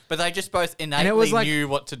about it. But they just both innately was like, knew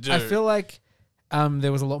what to do. I feel like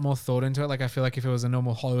there was a lot more thought into it. Like I feel like if it was a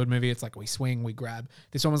normal Hollywood movie, it's like we swing, we grab.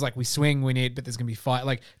 This one was like we swing, we need, but there's gonna be fight.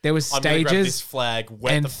 Like there was I'm gonna grab this stages flag,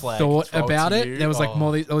 wet and the flag, thought throw about to it. you. There was like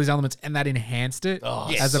all these elements, and that enhanced it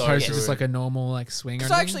as so opposed to just good. like a normal like swing.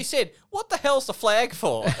 Because I actually said, "What the hell's the flag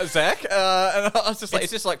for, Zach?" And I was just like,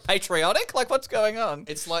 "Is this like patriotic? Like what's going on?"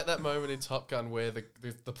 It's like that moment in Top Gun where the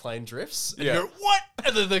plane drifts and Yeah. you go, what?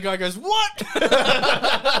 And then the guy goes, what?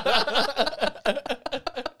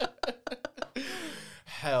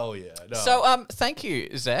 Hell yeah. No. So, thank you,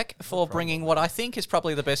 Zach, for bringing what I think is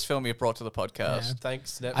probably the best film you've brought to the podcast.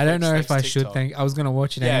 Thanks, Netflix. I don't know thanks, if I should TikTok. thank. I was gonna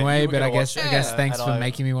watch it Yeah, anyway, you were but I gonna guess watch I guess it. thanks And for I-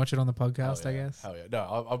 making me watch it on the Hell podcast. I yeah. guess. Hell yeah.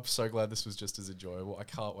 No, I'm so glad this was just as enjoyable. I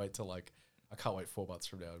can't wait to I can't wait 4 months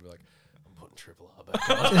from now and be like, I'm putting Triple R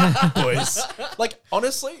back on, boys. Like,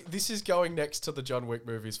 honestly, this is going next to the John Wick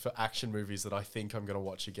movies for action movies that I think I'm going to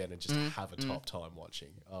watch again and just have a top time watching.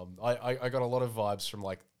 I got a lot of vibes from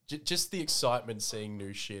like just the excitement seeing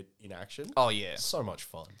new shit in action. Oh yeah. So much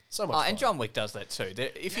fun. So much fun. And John Wick does that too.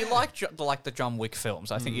 If you like the John Wick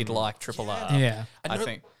films, I think you'd like Triple R. Yeah. And I no,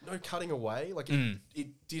 think. no cutting away. Like it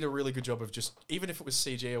did a really good job of just, even if it was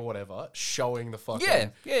CG or whatever, showing the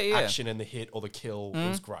fucking Yeah. action and the hit or the kill. It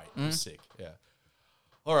was great. It was sick. Yeah.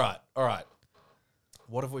 All right.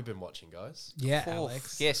 What have we been watching, guys? Yeah, Oof.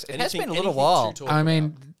 Alex. Yes, it has Anything- been a little anything while. to talk I about?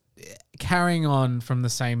 mean, carrying on from the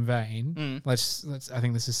same vein, let's. I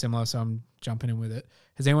think this is similar, so I'm jumping in with it.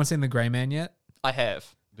 Has anyone seen The Grey Man yet? I have.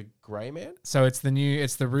 The Grey Man? So it's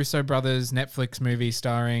the Russo brothers Netflix movie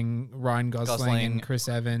starring Ryan Gosling and Chris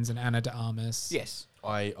Evans and Ana de Armas. Yes.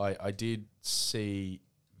 I did see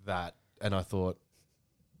that and I thought,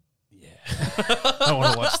 yeah, I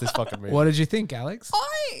want to watch this fucking movie. What did you think, Alex?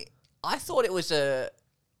 I thought it was a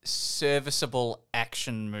serviceable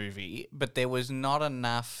action movie, but there was not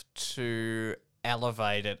enough to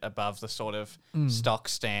elevate it above the sort of stock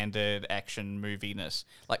standard action moviness.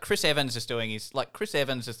 Like Chris Evans is doing Chris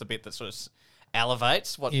Evans is the bit that sort of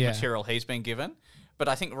elevates what material he's been given. But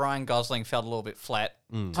I think Ryan Gosling felt a little bit flat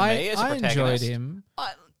to me as a I protagonist. enjoyed him,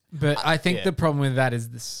 but I think the problem with that is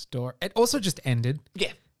the story. It also just ended.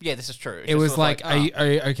 Yeah, this is true. It was like, are you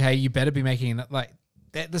okay? You better be making it like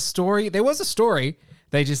the story. There was a story.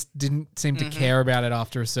 They just didn't seem to care about it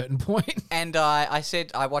after a certain point. And I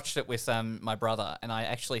said, I watched it with my brother, and I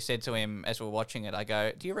actually said to him as we were watching it, I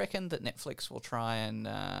go, do you reckon that Netflix will try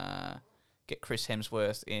and get Chris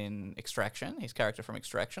Hemsworth in Extraction, his character from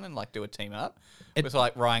Extraction, and like do a team up with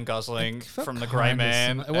like Ryan Gosling from The Grey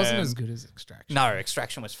Man? It wasn't as good as Extraction. No,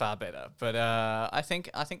 Extraction was far better. But I think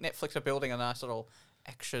Netflix are building a nice little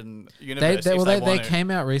action universe. They came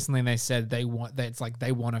out recently and they said they want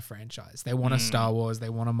a franchise. They want a Star Wars. They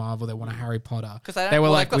want a Marvel. They want a Harry Potter. because they've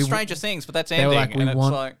got Stranger Things, but that's They ending. were like, we and it's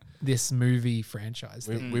want like, this movie franchise.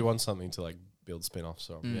 We want something to like build spin-offs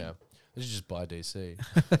from. Yeah. They should just buy DC.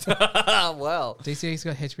 well. DC's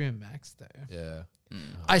got HBO Max though. Yeah.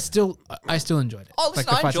 I still enjoyed it. Oh, listen,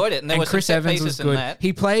 the I fights- enjoyed it, and there were some Chris set Evans pieces was in good. that.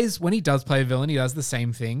 He plays when he does play a villain, he does the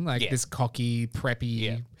same thing, like Yeah. this cocky, preppy.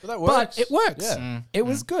 Yeah. But that But works. it works. Yeah. It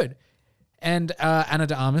was good. And Ana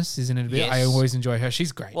de Armas is in it a bit. Yes. I always enjoy her.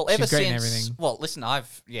 She's great. Well, She's ever great in since everything. well, listen,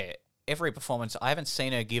 every performance I haven't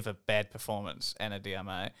seen her give a bad performance. Anna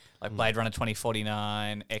Diarma, like Blade Runner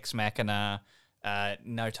 2049, Ex Machina,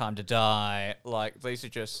 No Time to Die. Like these are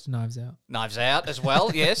just Knives Out. Knives Out as well.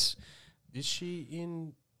 Yes. Is she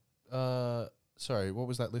in? Sorry, what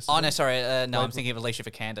was that list? Oh again? no, sorry. No, I'm thinking of Alicia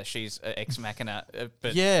Vikander. She's Ex Machina.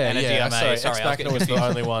 But Yeah, Anna yeah. Diarma, Sorry, Ex I Machina was the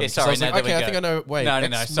only one. Yeah, So I sorry, was no, like, there we okay, I go. think I know. Wait, no,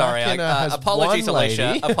 Ex sorry. Machina has Apologies, one Alicia.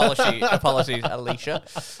 lady. Apologies, Alicia.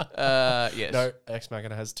 Yes. No, Ex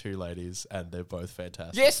Machina has 2 ladies, and they're both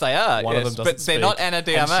fantastic. Yes, they are. One yes, of them doesn't but they're not speak, Anna and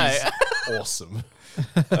Diarma. she's awesome.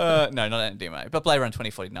 No, not Anna Diarma. But Blade Runner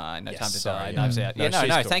 2049, No Yes, Time to sorry, Die, yeah. Knives Out. No, Yeah, no, she's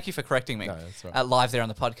no. cool. Thank you for correcting me. No, that's all right. Live there on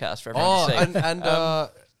the podcast for everyone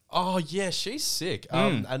to see. Oh yeah, she's sick.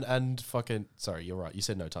 And fucking sorry, you're right. You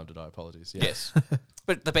said No Time to Die. Apologies. Yeah. Yes.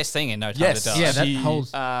 But the best thing in No Time Yes. to Die. Yeah, that She- whole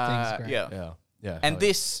thing's great. Yeah. Yeah. And hell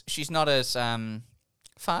this, she's not as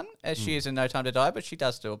fun as she is in No Time to Die, but she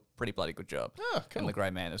does do a pretty bloody good job. yeah. And Cool. The Grey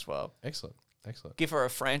Man as well. Excellent. Give her a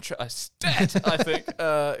franchise stat, I think.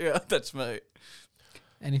 Yeah, that's me.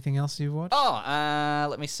 Anything else you've watched? Oh,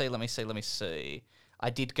 let me see. I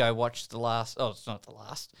did go watch the last. Oh, it's not the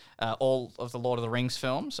last. All of the Lord of the Rings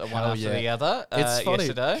films, one Hell after yeah. the other. It's funny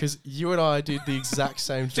yesterday. because you and I did the exact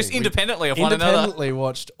same thing. Just We independently of one another. independently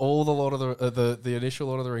watched all the Lord of the initial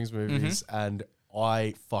Lord of the Rings movies, and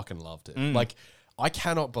I fucking loved it. Like, I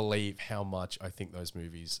cannot believe how much I think those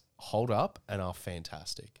movies hold up and are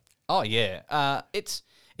fantastic. Oh yeah, it's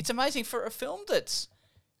amazing for a film that's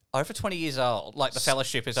over 20 years old. Like The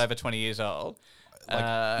Fellowship is over 20 years old.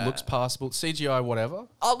 looks passable. CGI, whatever.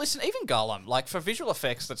 Oh, listen, even Gollum, like for visual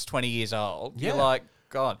effects that's 20 years old, you're Yeah. like,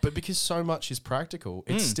 God. But because so much is practical,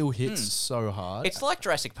 it still hits so hard. It's like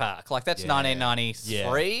Jurassic Park. Like that's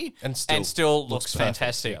 1993 And and still still looks perfect,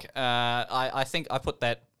 fantastic. I think I put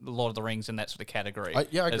that Lord of the Rings in that sort of category I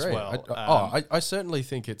agree. as well. I certainly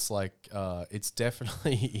think it's like it's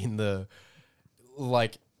definitely in the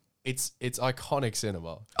like it's iconic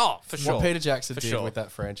cinema. Oh, for sure. What Peter Jackson For did sure. with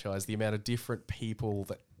that franchise, the amount of different people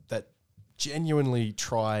that genuinely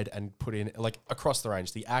tried and put in like across the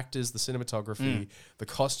range, the actors, the cinematography, the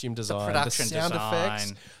costume design, the production sound effects,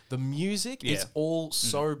 design. the music. Yeah. It's all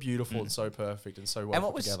so beautiful and so perfect and so well And what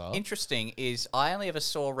put was together. interesting is I only ever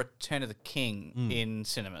saw Return of the King in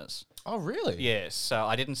cinemas. Oh, really? Yes, so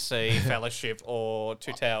I didn't see Fellowship or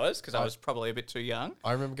Two Towers because I was probably a bit too young.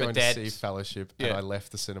 I remember But going to see Fellowship and Yeah. I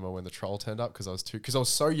left the cinema when the troll turned up because I was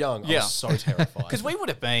so young. I Yeah. was so terrified. Because we would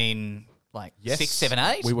have been like Yes. 6, 7,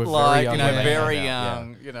 8. We were very like, young you know, when they very came out,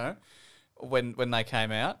 young, you know, when they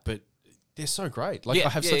came out. but they're so great. Like Yeah, I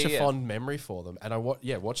have yeah, such a yeah. fond memory for them, and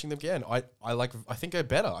watching them again, I think they're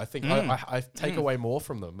better. I think I take away more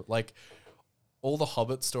from them. Like all the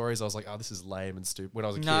Hobbit stories, I was like, oh, this is lame and stupid when I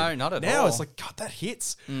was a kid. No, not at now all. it's like, God, that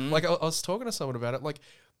hits. Like I was talking to someone about it. Like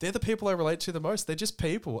they're the people I relate to the most. They're just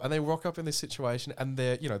people, and they rock up in this situation, and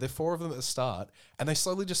they're four of them at the start, and they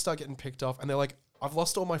slowly just start getting picked off, and they're like, I've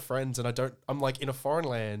lost all my friends and I'm like in a foreign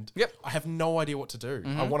land. Yep. I have no idea what to do.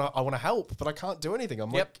 I want to help, but I can't do anything.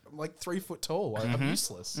 I'm like 3 foot tall. I'm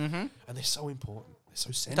useless. And they're so important. They're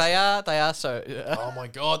so central. They are so. Oh my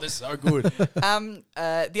God, they're so good.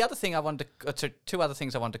 The other thing I wanted to, two other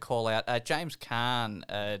things I wanted to call out. James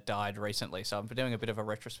Caan died recently, so I'm doing a bit of a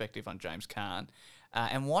retrospective on James Caan.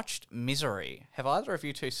 And watched Misery. Have either of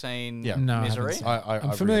you two seen Yeah. No, I Misery? haven't seen I'm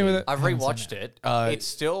I'm familiar with it. I've haven't seen rewatched it. It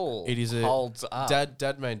still it is holds up.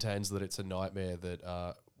 Dad maintains that it's a nightmare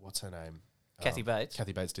that what's her name? Kathy Bates.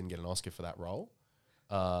 Kathy Bates didn't get an Oscar for that role.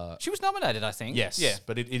 She was nominated, I think. Yes, Yeah.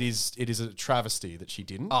 but it is a travesty that she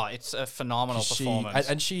didn't. Oh, it's a phenomenal performance.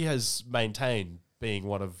 And she has maintained being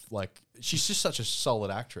one of she's just such a solid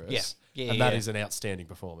actress. Yeah, and that yeah. is an outstanding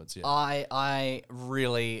performance. Yeah. I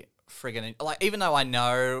really friggin' like, even though I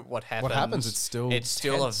know what happens, it's still a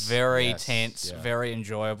tense. very Yes, tense, yeah. very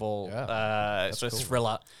enjoyable sort of cool.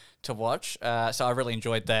 thriller to watch. So I really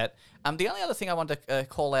enjoyed that. The only other thing I want to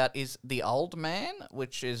call out is The Old Man,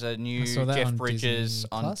 which is a new saw that Jeff on Bridges Disney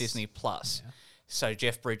on Plus. Disney Plus. So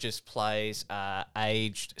Jeff Bridges plays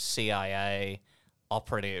aged CIA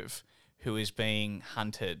operative who is being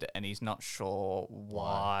hunted, and he's not sure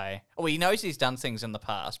why. Well, he knows he's done things in the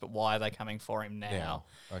past, but why are they coming for him now?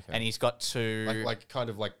 Okay. And he's got to like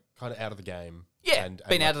kind of out of the game. Yeah,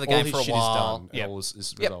 been out of the game for a while. Is done, Yep. and all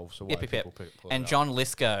is Yep. resolved. So why Yep, yep, yep. people pull And it up. John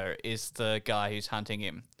Lithgow is the guy who's hunting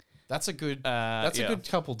him. That's a good. yeah. That's a good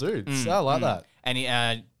couple dudes. I like that. And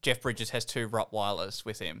he, Jeff Bridges has 2 Rottweilers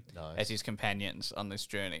with him Nice. as his companions on this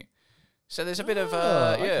journey. So there's a bit of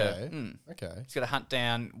okay. yeah. Okay. He's got to hunt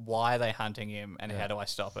down why are they hunting him and how do I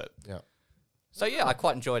stop it. Yeah. So yeah, I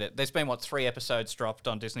quite enjoyed it. There's been 3 episodes dropped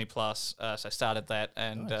on Disney Plus, so I started that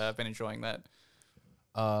and been enjoying that.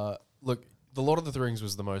 Look, The Lord of the Rings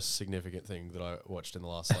was the most significant thing that I watched in the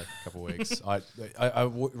last couple of weeks. I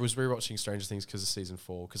was rewatching Stranger Things because of season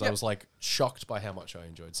 4 because I was shocked by how much I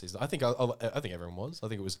enjoyed season. I think everyone was. I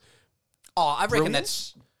think it was. Oh, I reckon Brilliant.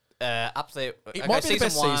 that's up there. It might be the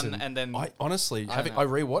best one, season. and then I honestly I don't I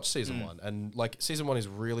rewatched season 1 and season 1 is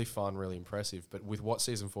really fun, really impressive. But with what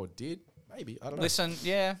season 4 did, maybe I don't know. listen,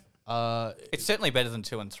 yeah, it's certainly better than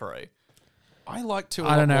 2 and 3. I like 2 a I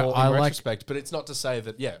lot don't know. more I in like- retrospect, but it's not to say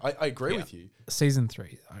that. Yeah, I agree with you. Season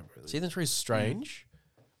 3. Season 3 is strange,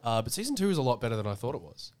 but season 2 is a lot better than I thought it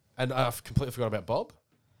was. And I've completely forgot about Bob.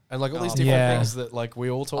 And all these different Yeah. things that we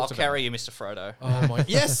all I'll talked about. carry you, Mr. Frodo. Oh my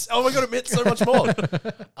yes! Oh my god, it meant so much more.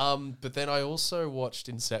 But then I also watched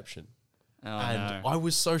Inception, and I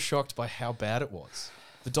was so shocked by how bad it was.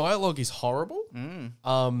 The dialogue is horrible.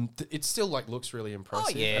 It still looks really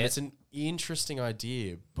impressive. yeah. And it's an interesting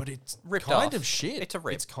idea, but it's Ripped kind off. of shit. It's a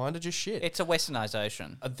rip. It's kind of just shit. It's a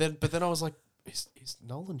westernization. But then I was like, is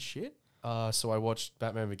Nolan shit? So I watched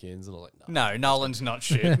Batman Begins, and I'm like, no. No, Nolan's not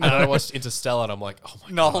shit. And then I watched Interstellar, and I'm like, oh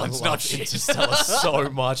my Nolan's god, I love not shit. Interstellar so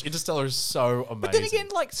much. Interstellar is so amazing. But then again,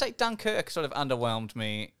 say Dunkirk sort of underwhelmed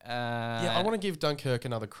me. Yeah, I want to give Dunkirk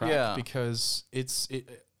another crack Yeah. because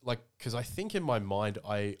because I think in my mind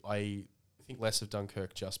I think less of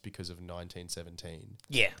Dunkirk just because of 1917.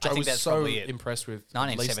 Yeah, Which I I think was that's so probably it. impressed with.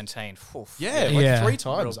 at least- 1917. Oof. Yeah, Yeah. 3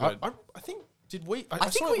 times. Real good. I think did we? I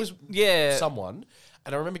think saw we- it was yeah. someone,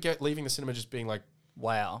 and I remember leaving the cinema just being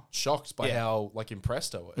Wow. shocked by Yeah. how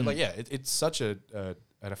impressed I was. It's such a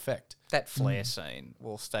an effect. That flare scene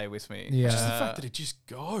will stay with me. Yeah. Just the fact that it just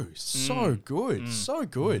goes so good, so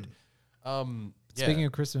good. Speaking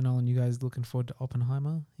of Christopher Nolan, you guys looking forward to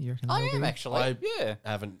Oppenheimer? You reckon? I that'll am be? actually. Yeah.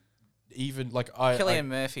 haven't even like Cillian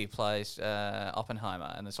Murphy plays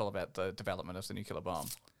Oppenheimer, and it's all about the development of the nuclear bomb.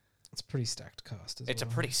 It's a pretty stacked cast. It's a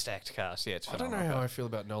pretty stacked cast. Yeah, it's I don't know how I feel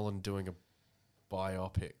about Nolan doing a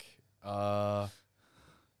biopic.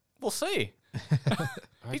 We'll see.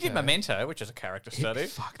 He did Memento, which is a character study.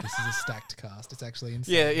 Fuck, this is a stacked cast. It's actually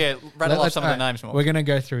insane. Yeah. Rattle off some of the names more. We're gonna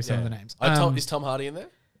go through some of the names. Is Tom Hardy in there?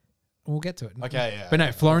 We'll get to it. Okay, yeah. But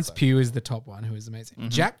no, Florence Pugh is the top one, who is amazing.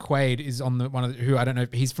 Jack Quaid is on the one of the, who I don't know.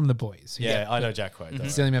 He's from The Boys. Yeah, I know Jack Quaid.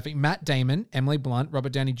 Cillian Murphy, Matt Damon, Emily Blunt,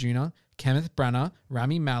 Robert Downey Jr., Kenneth Branagh,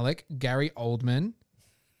 Rami Malek, Gary Oldman.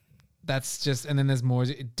 That's just, and then there's more.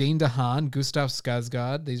 Dean DeHaan, Gustav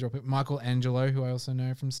Skarsgård. These are all people. Michael Angelo, who I also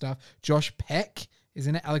know from stuff. Josh Peck is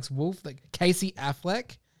in it. Alex Wolff, like Casey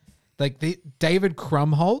Affleck, like David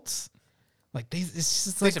Krumholtz. Like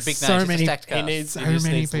these are big so names. Many. He needs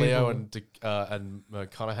Leo and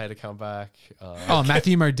McConaughey to come back.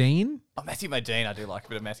 Matthew Modine. Oh, Matthew Modine. I do like a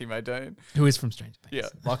bit of Matthew Modine. Who is from Stranger Things. Yeah.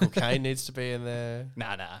 Michael Caine needs to be in there.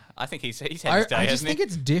 Nah. I think he's had his day, I just think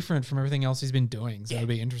it's different from everything else he's been doing. So it'll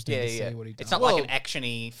be interesting to see what he does. It's not like an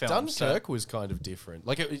actiony film. Dunkirk was kind of different.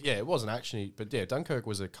 Like, it wasn't actiony, but yeah, Dunkirk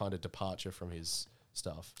was a kind of departure from his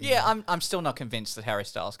stuff. Yeah, I'm still not convinced that Harry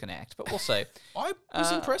Styles can act, but we'll see. I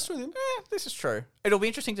was impressed with him. Yeah, this is true. It'll be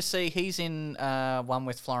interesting to see. He's in one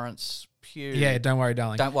with Florence Pugh. Yeah, Don't Worry,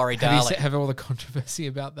 Darling. Don't Worry, Have Darling. you have all the controversy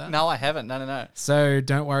about that? No, I haven't. No. So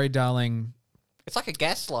Don't Worry, Darling. It's like a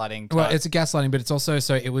gaslighting type. Well, it's a gaslighting, but it's also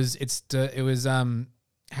it was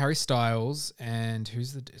Harry Styles and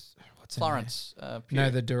who's the what's her Florence name? Pugh. No,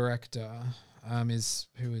 the director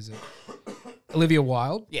who is it? Olivia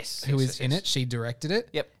Wilde. Yes. Who is in it? She directed it.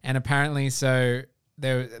 Yep. And apparently, there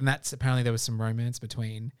was some romance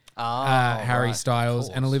between Harry right, Styles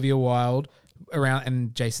and Olivia Wilde around,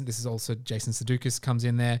 and Jason. This is also Jason Sudeikis comes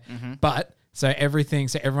in there, but so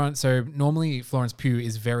normally Florence Pugh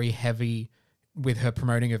is very heavy with her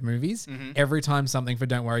promoting of movies. Every time something for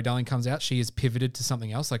Don't Worry Darling comes out, she is pivoted to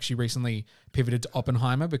something else. Like she recently pivoted to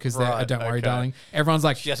Oppenheimer because they're Don't Worry Darling. Everyone's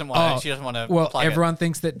like, she doesn't want to. Well, everyone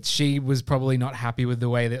thinks that she was probably not happy with the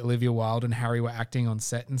way that Olivia Wilde and Harry were acting on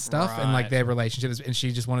set and stuff, and like their relationship, and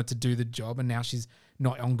she just wanted to do the job, and now she's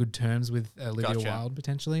not on good terms with Olivia Wilde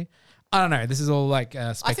potentially. I don't know. This is all like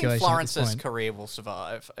speculation. I think Florence's at this point. career will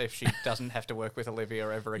survive if she doesn't have to work with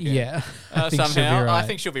Olivia ever again. Yeah, I think somehow. she'll be right. I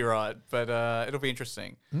think she'll be right, but it'll be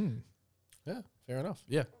interesting. Yeah, fair enough.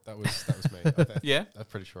 Yeah, that was me. Yeah? I'm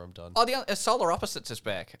pretty sure I'm done. Oh, the Solar Opposites is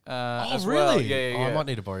back. As really? Well. Yeah. Oh, I might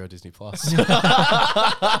need to borrow your Disney Plus.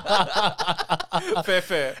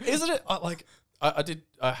 Fair. Isn't it?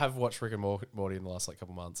 I have watched Rick and Morty in the last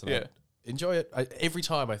couple months, and I enjoy it. Every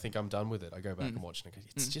time I think I'm done with it, I go back and watch it.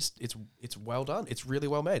 It's well done. It's really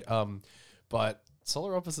well made. But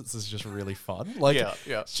Solar Opposites is just really fun.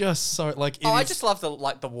 It's just so I just love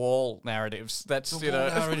the wall narratives. That's the wall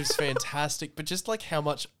narrative's fantastic, but just like how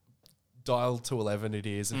much dialed to 11 it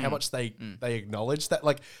is, and how much they acknowledge that,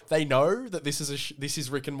 like they know that this is this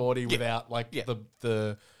is Rick and Morty without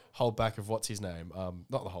the holdback of what's his name,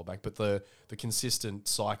 not the holdback, but the consistent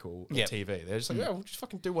cycle of TV. They're just like, we'll just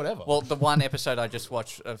fucking do whatever. Well, the one episode I just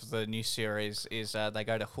watched of the new series is they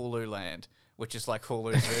go to Hulu Land, which is like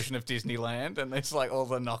Hulu's version of Disneyland, and there's like all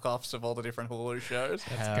the knockoffs of all the different Hulu shows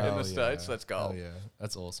in the States. Let's go. Oh yeah,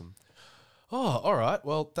 that's awesome. Oh, all right.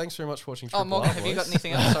 Well, thanks very much for watching. Oh, Morgan, have you got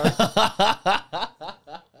anything else? Sorry.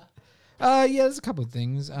 Yeah, there's a couple of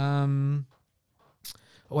things. I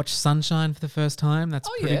watched Sunshine for the first time. That's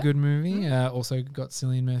a pretty good movie. Also got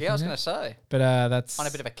Cillian Murphy. Yeah, I was going to say. But that's on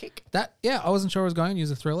a bit of a kick. I wasn't sure I was going to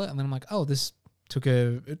use a thriller, and then I'm like, oh, it was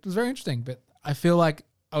very interesting. But I feel like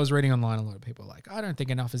I was reading online, a lot of people are like, I don't think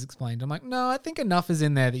enough is explained. I'm like, no, I think enough is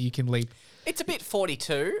in there that you can leap. It's a bit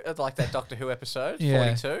 42, like that Doctor Who episode,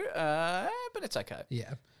 42, but it's okay.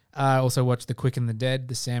 Yeah. I also watched The Quick and the Dead,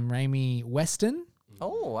 the Sam Raimi Western.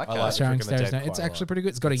 Oh, okay. I like Starring The Quick and the Dead It's quite a actually lot. pretty good.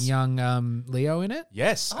 It's got a young Leo in it.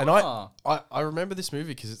 Yes, and I remember this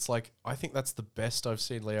movie because it's like I think that's the best I've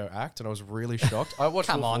seen Leo act, and I was really shocked. I watched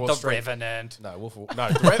Come Wolf of on, Wall The Street. Revenant. No, no.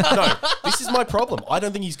 This is my problem. I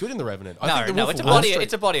don't think he's good in The Revenant. I think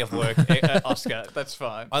it's a body of work, Oscar. That's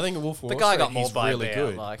fine. I think Wolf of Wall The guy Street, got he's mauled by a really bear,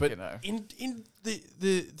 good. like, but you know. in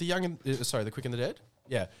the young and The Quick and the Dead,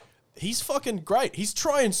 yeah. He's fucking great. He's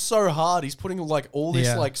trying so hard. He's putting like all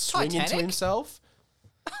this like swing into Titanic? himself.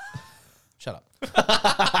 Shut up.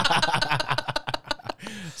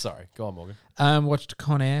 Sorry, go on, Morgan. Watched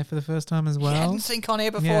Con Air for the first time as well. You hadn't seen Con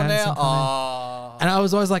Air before Yeah, I hadn't now? seen Con And I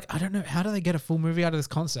was always like, I don't know, how do they get a full movie out of this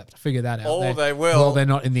concept? I figured that out. Oh, they will. Well, they're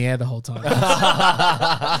not in the air the whole time.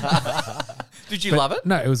 Did you love it?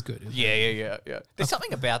 No, it was good. It was Yeah. There's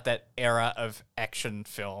something about that era of action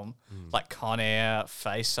film, like Con Air,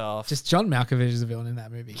 Face Off. Just John Malkovich is a villain in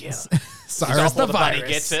that movie. Yeah. Cyrus the the bunny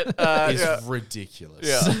Virus. gets it. It's ridiculous.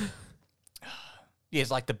 Yeah. Yeah,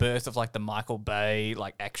 it's like the birth of like the Michael Bay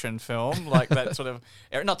like action film, like that sort of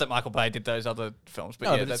era. Not that Michael Bay did those other films, but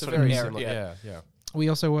No, yeah, but that's it's a sort very of era. similar. Yeah. We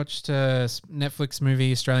also watched a Netflix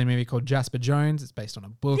movie, Australian movie called Jasper Jones. It's based on a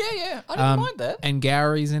book. Yeah. I didn't mind that. And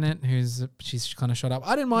Gowrie's in it, she's kind of shot up.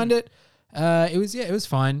 I didn't mind it. It was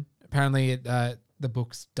fine. Apparently, the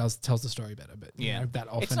books tells the story better, but you know, that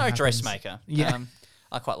often it's no happens. dressmaker. Yeah.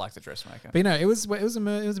 I quite like the dressmaker. But it was a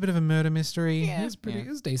bit of a murder mystery. Yeah, It was pretty. yeah. It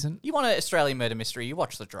was decent. You want an Australian murder mystery? You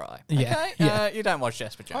watch The Dry. Yeah, Okay. yeah. You don't watch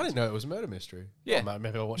Jasper Jones. I didn't know it was a murder mystery. Yeah. Oh,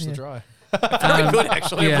 maybe I'll watch The Dry. Very good,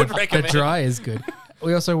 actually. I would recommend. The Dry is good.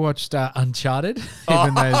 We also watched Uncharted,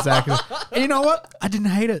 even though Zach. And you know what? I didn't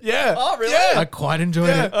hate it. Yeah. Oh, really? I quite enjoyed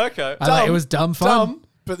it. Okay. It was dumb fun. Dumb,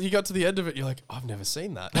 but you got to the end of it, you're like, I've never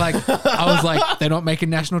seen that. Like I was like, they're not making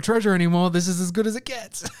National Treasure anymore. This is as good as it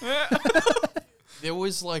gets. There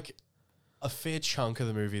was like a fair chunk of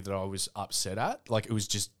the movie that I was upset at. Like it was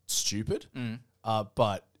just stupid.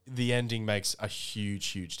 But the ending makes a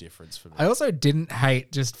huge difference for me. I also didn't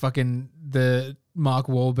hate just fucking the Mark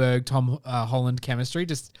Wahlberg, Tom Holland chemistry.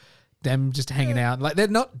 Just them just hanging out. Like they're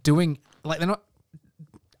not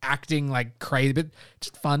acting like crazy, but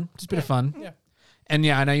just fun, just a bit of fun. Yeah. And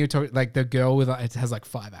yeah, I know you're talking like the girl with it has like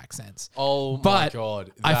 5 accents. Oh my But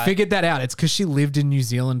God. I figured that out. It's because she lived in New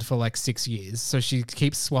Zealand for like 6 years, so she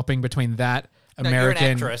keeps swapping between that you're an American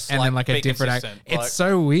actress, and like, then like a be different consistent, It's like-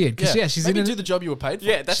 so weird because she's Maybe in do the job you were paid for.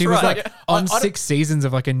 Yeah, that's she right. was like Yeah. on I don't- 6 seasons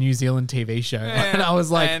of like a New Zealand TV show, and I was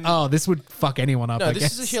like, and- oh, this would fuck anyone up. No, I this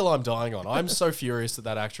guess. is a hill I'm dying on. I'm so furious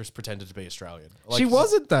that actress pretended to be Australian. Like, She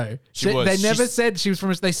wasn't though. She was. They never She's- said she was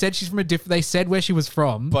from. They said she's from a different. They said where she was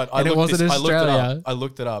from, But and it wasn't Australia. I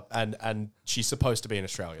looked it up, and she's supposed to be an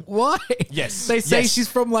Australian. Why? Yes. They say Yes. she's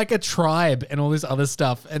from like a tribe and all this other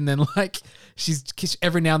stuff, and then like she's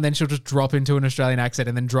every now and then she'll just drop into an Australian accent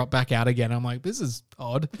and then drop back out again. I'm like, this is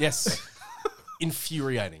odd. Yes.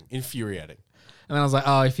 Infuriating. And then I was like,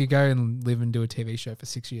 oh, if you go and live and do a TV show for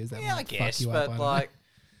 6 years, that Yeah, I might fuck guess, you up. but I don't know. like,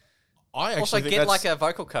 I actually also think get that's, like a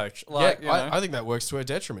vocal coach. Like, yeah, I think that works to her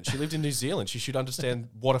detriment. She lived in New Zealand. She should understand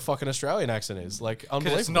what a fucking Australian accent is. Like, because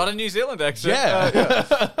unbelievable. it's not a New Zealand accent.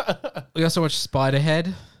 Yeah. We also watched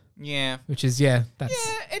Spiderhead, Yeah. which is that's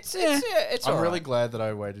It's I'm all really right. glad that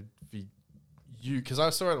I waited for you because I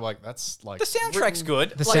saw it like that's like The soundtrack's good.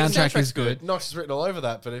 The Like, soundtrack is soundtrack's good. Knox is written all over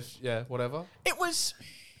that, but if whatever. It was.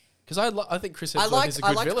 Because I think Chris I Hemsworth is a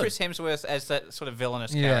good liked villain. Chris Hemsworth as that sort of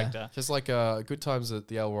villainous Yeah. character. Just like Good Times at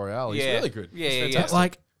the El Royale. He's Yeah. really good. Yeah, He's yeah, yeah. fantastic.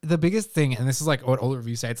 Like the biggest thing, and this is like what all the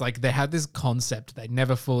reviews say, it's like they had this concept they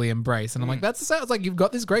never fully embrace, and I'm like, that's the same. It's like you've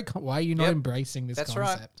got this great. Why are you not Yep. embracing this That's right.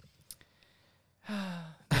 concept?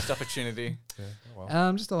 Missed opportunity.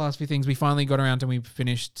 Just the last few things. We finally got around and we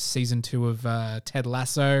finished season 2 of Ted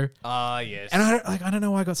Lasso, Ah, yes. and I don't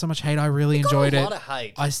know why I got so much hate. I really enjoyed got a it. lot of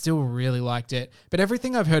hate. I still really liked it, but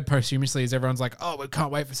everything I've heard posthumously is everyone's like, "Oh, we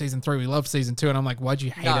can't wait for season 3. We love season 2," and I'm like, "Why'd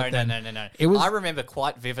you hate it then?" No. It was I remember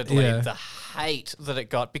quite vividly Yeah. the hate that it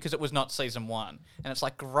got because it was not season 1, and it's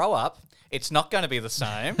like, grow up. It's not going to be the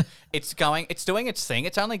same. It's doing its thing.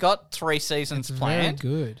 It's only got 3 seasons very planned.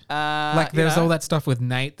 good. Like There's all that stuff with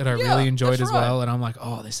Nate that I Yeah, really enjoyed that's as well, right. and I'm like,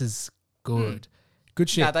 "Oh, this is good, good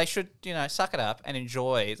shit." No, they should, suck it up and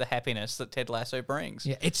enjoy the happiness that Ted Lasso brings.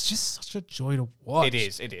 Yeah, it's just such a joy to watch. It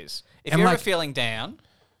is. If And you're like- ever feeling down,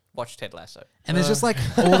 watch Ted Lasso. And there's just like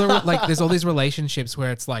all the like there's all these relationships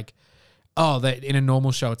where it's like, oh, that in a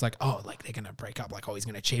normal show it's like, oh, like they're gonna break up, like, oh, he's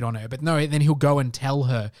gonna cheat on her. But no, then he'll go and tell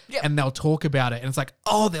her Yep. and they'll talk about it. And it's like,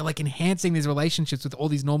 oh, they're like enhancing these relationships with all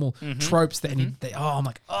these normal tropes that I'm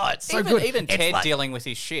like, oh, it's so good. Even It's Ted like- dealing with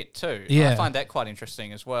his shit too. Yeah. I find that quite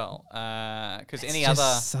interesting as well. Because it's any just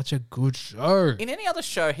other such a good show. in any other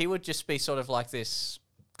show, he would just be sort of like this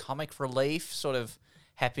comic relief, sort of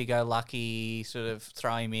happy-go-lucky, sort of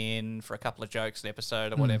throw him in for a couple of jokes an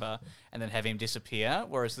episode or whatever, and then have him disappear.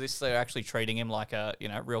 Whereas this, they're actually treating him like a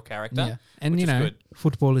real character. Yeah. And which you is know, good.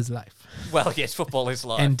 football is life. Well, yes, football is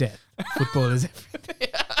life. And death. Football is everything.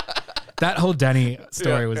 That whole Danny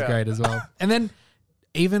story was great as well. And then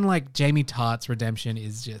even like Jamie Tartt's redemption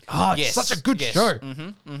is just it's Yes, such a good yes. show.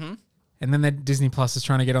 And then that Disney Plus is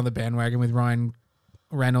trying to get on the bandwagon with Ryan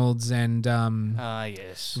Reynolds and Ah,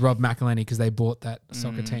 yes. Rob McElhenney because they bought that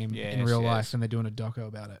soccer team yes, in real yes. life and they're doing a doco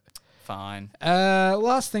about it. Fine.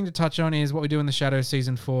 Last thing to touch on is What We Do in the Shadows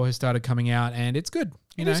season 4 has started coming out, and it's good.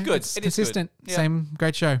 It is good. It's It is good. consistent. Yeah. Same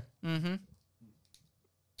great show. Mm-hmm.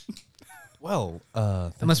 Well,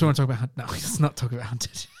 Unless we want to talk about no, let's not talk about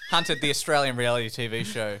Hunted. Hunted, the Australian reality TV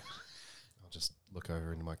show. I'll just look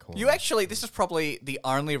over into my corner. You actually, this is probably the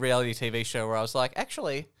only reality TV show where I was like,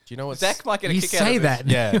 actually, Do you know what? Zach might get a You kick out of say this.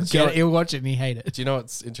 that, Yeah. he'll watch it and he hate it. Do you know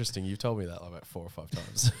what's interesting? You've told me that like about 4 or 5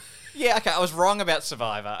 times. Yeah, okay, I was wrong about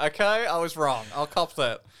Survivor. Okay, I was wrong. I'll cop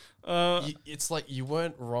that. It's like you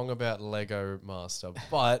weren't wrong about Lego Master,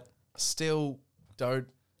 but still don't.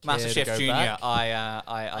 care to MasterChef go Junior. back.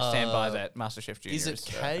 I stand by that. MasterChef Junior. Is it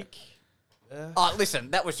cake? Oh,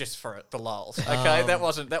 listen, that was just for the lulz. Okay, that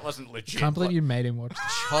wasn't legit. Can't believe you made him watch.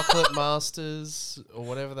 Chocolate Masters or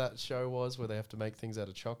whatever that show was, where they have to make things out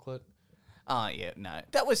of chocolate. Oh yeah, no,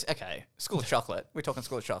 that was okay. School of Chocolate. We're talking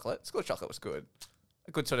School of Chocolate. School of Chocolate was good.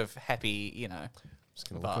 A good sort of happy, Just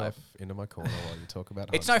gonna look vibe. off into my corner while you talk about.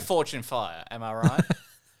 It's no Hunted. Fortune Fire, am I right?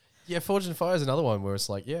 Yeah, Forge and Fire is another one where it's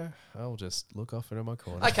like, yeah, I'll just look off into my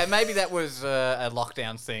corner. Okay, maybe that was a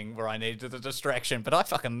lockdown thing where I needed the distraction, but I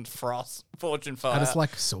fucking frost Fortune Fire. I just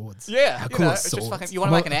like swords. Yeah, How you cool know, are it's just swords? fucking- you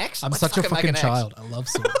wanna make an axe? I'm Let's such a fucking make an fucking axe. child. I love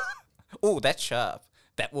swords. Oh, that's sharp.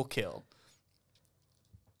 That will kill.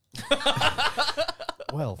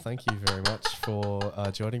 Well, thank you very much for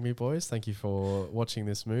joining me, boys. Thank you for watching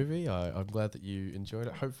this movie. I'm glad that you enjoyed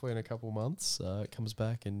it. Hopefully in a couple months it comes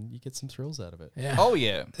back and you get some thrills out of it. Yeah. Oh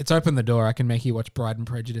yeah. It's opened the door. I can make you watch Bride and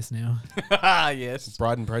Prejudice now. Yes.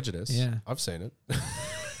 Bride and Prejudice. Yeah. I've seen it.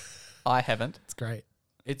 I haven't. It's great.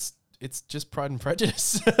 It's just Pride and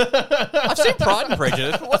Prejudice. I've seen Pride and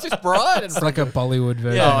Prejudice, but what's this Bride and It's like a Bollywood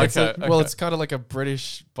version. Yeah. it's okay, well, okay. it's kind of like a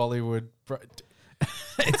British Bollywood.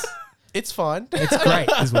 It's fine. It's great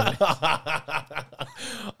as well.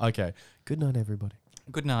 Okay. Good night, everybody.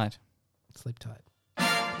 Good night. Sleep tight.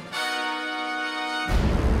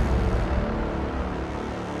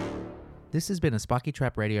 This has been a Spiky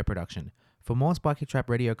Trap Radio production. For more Spiky Trap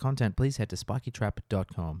Radio content, please head to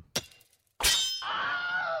spikytrap.com.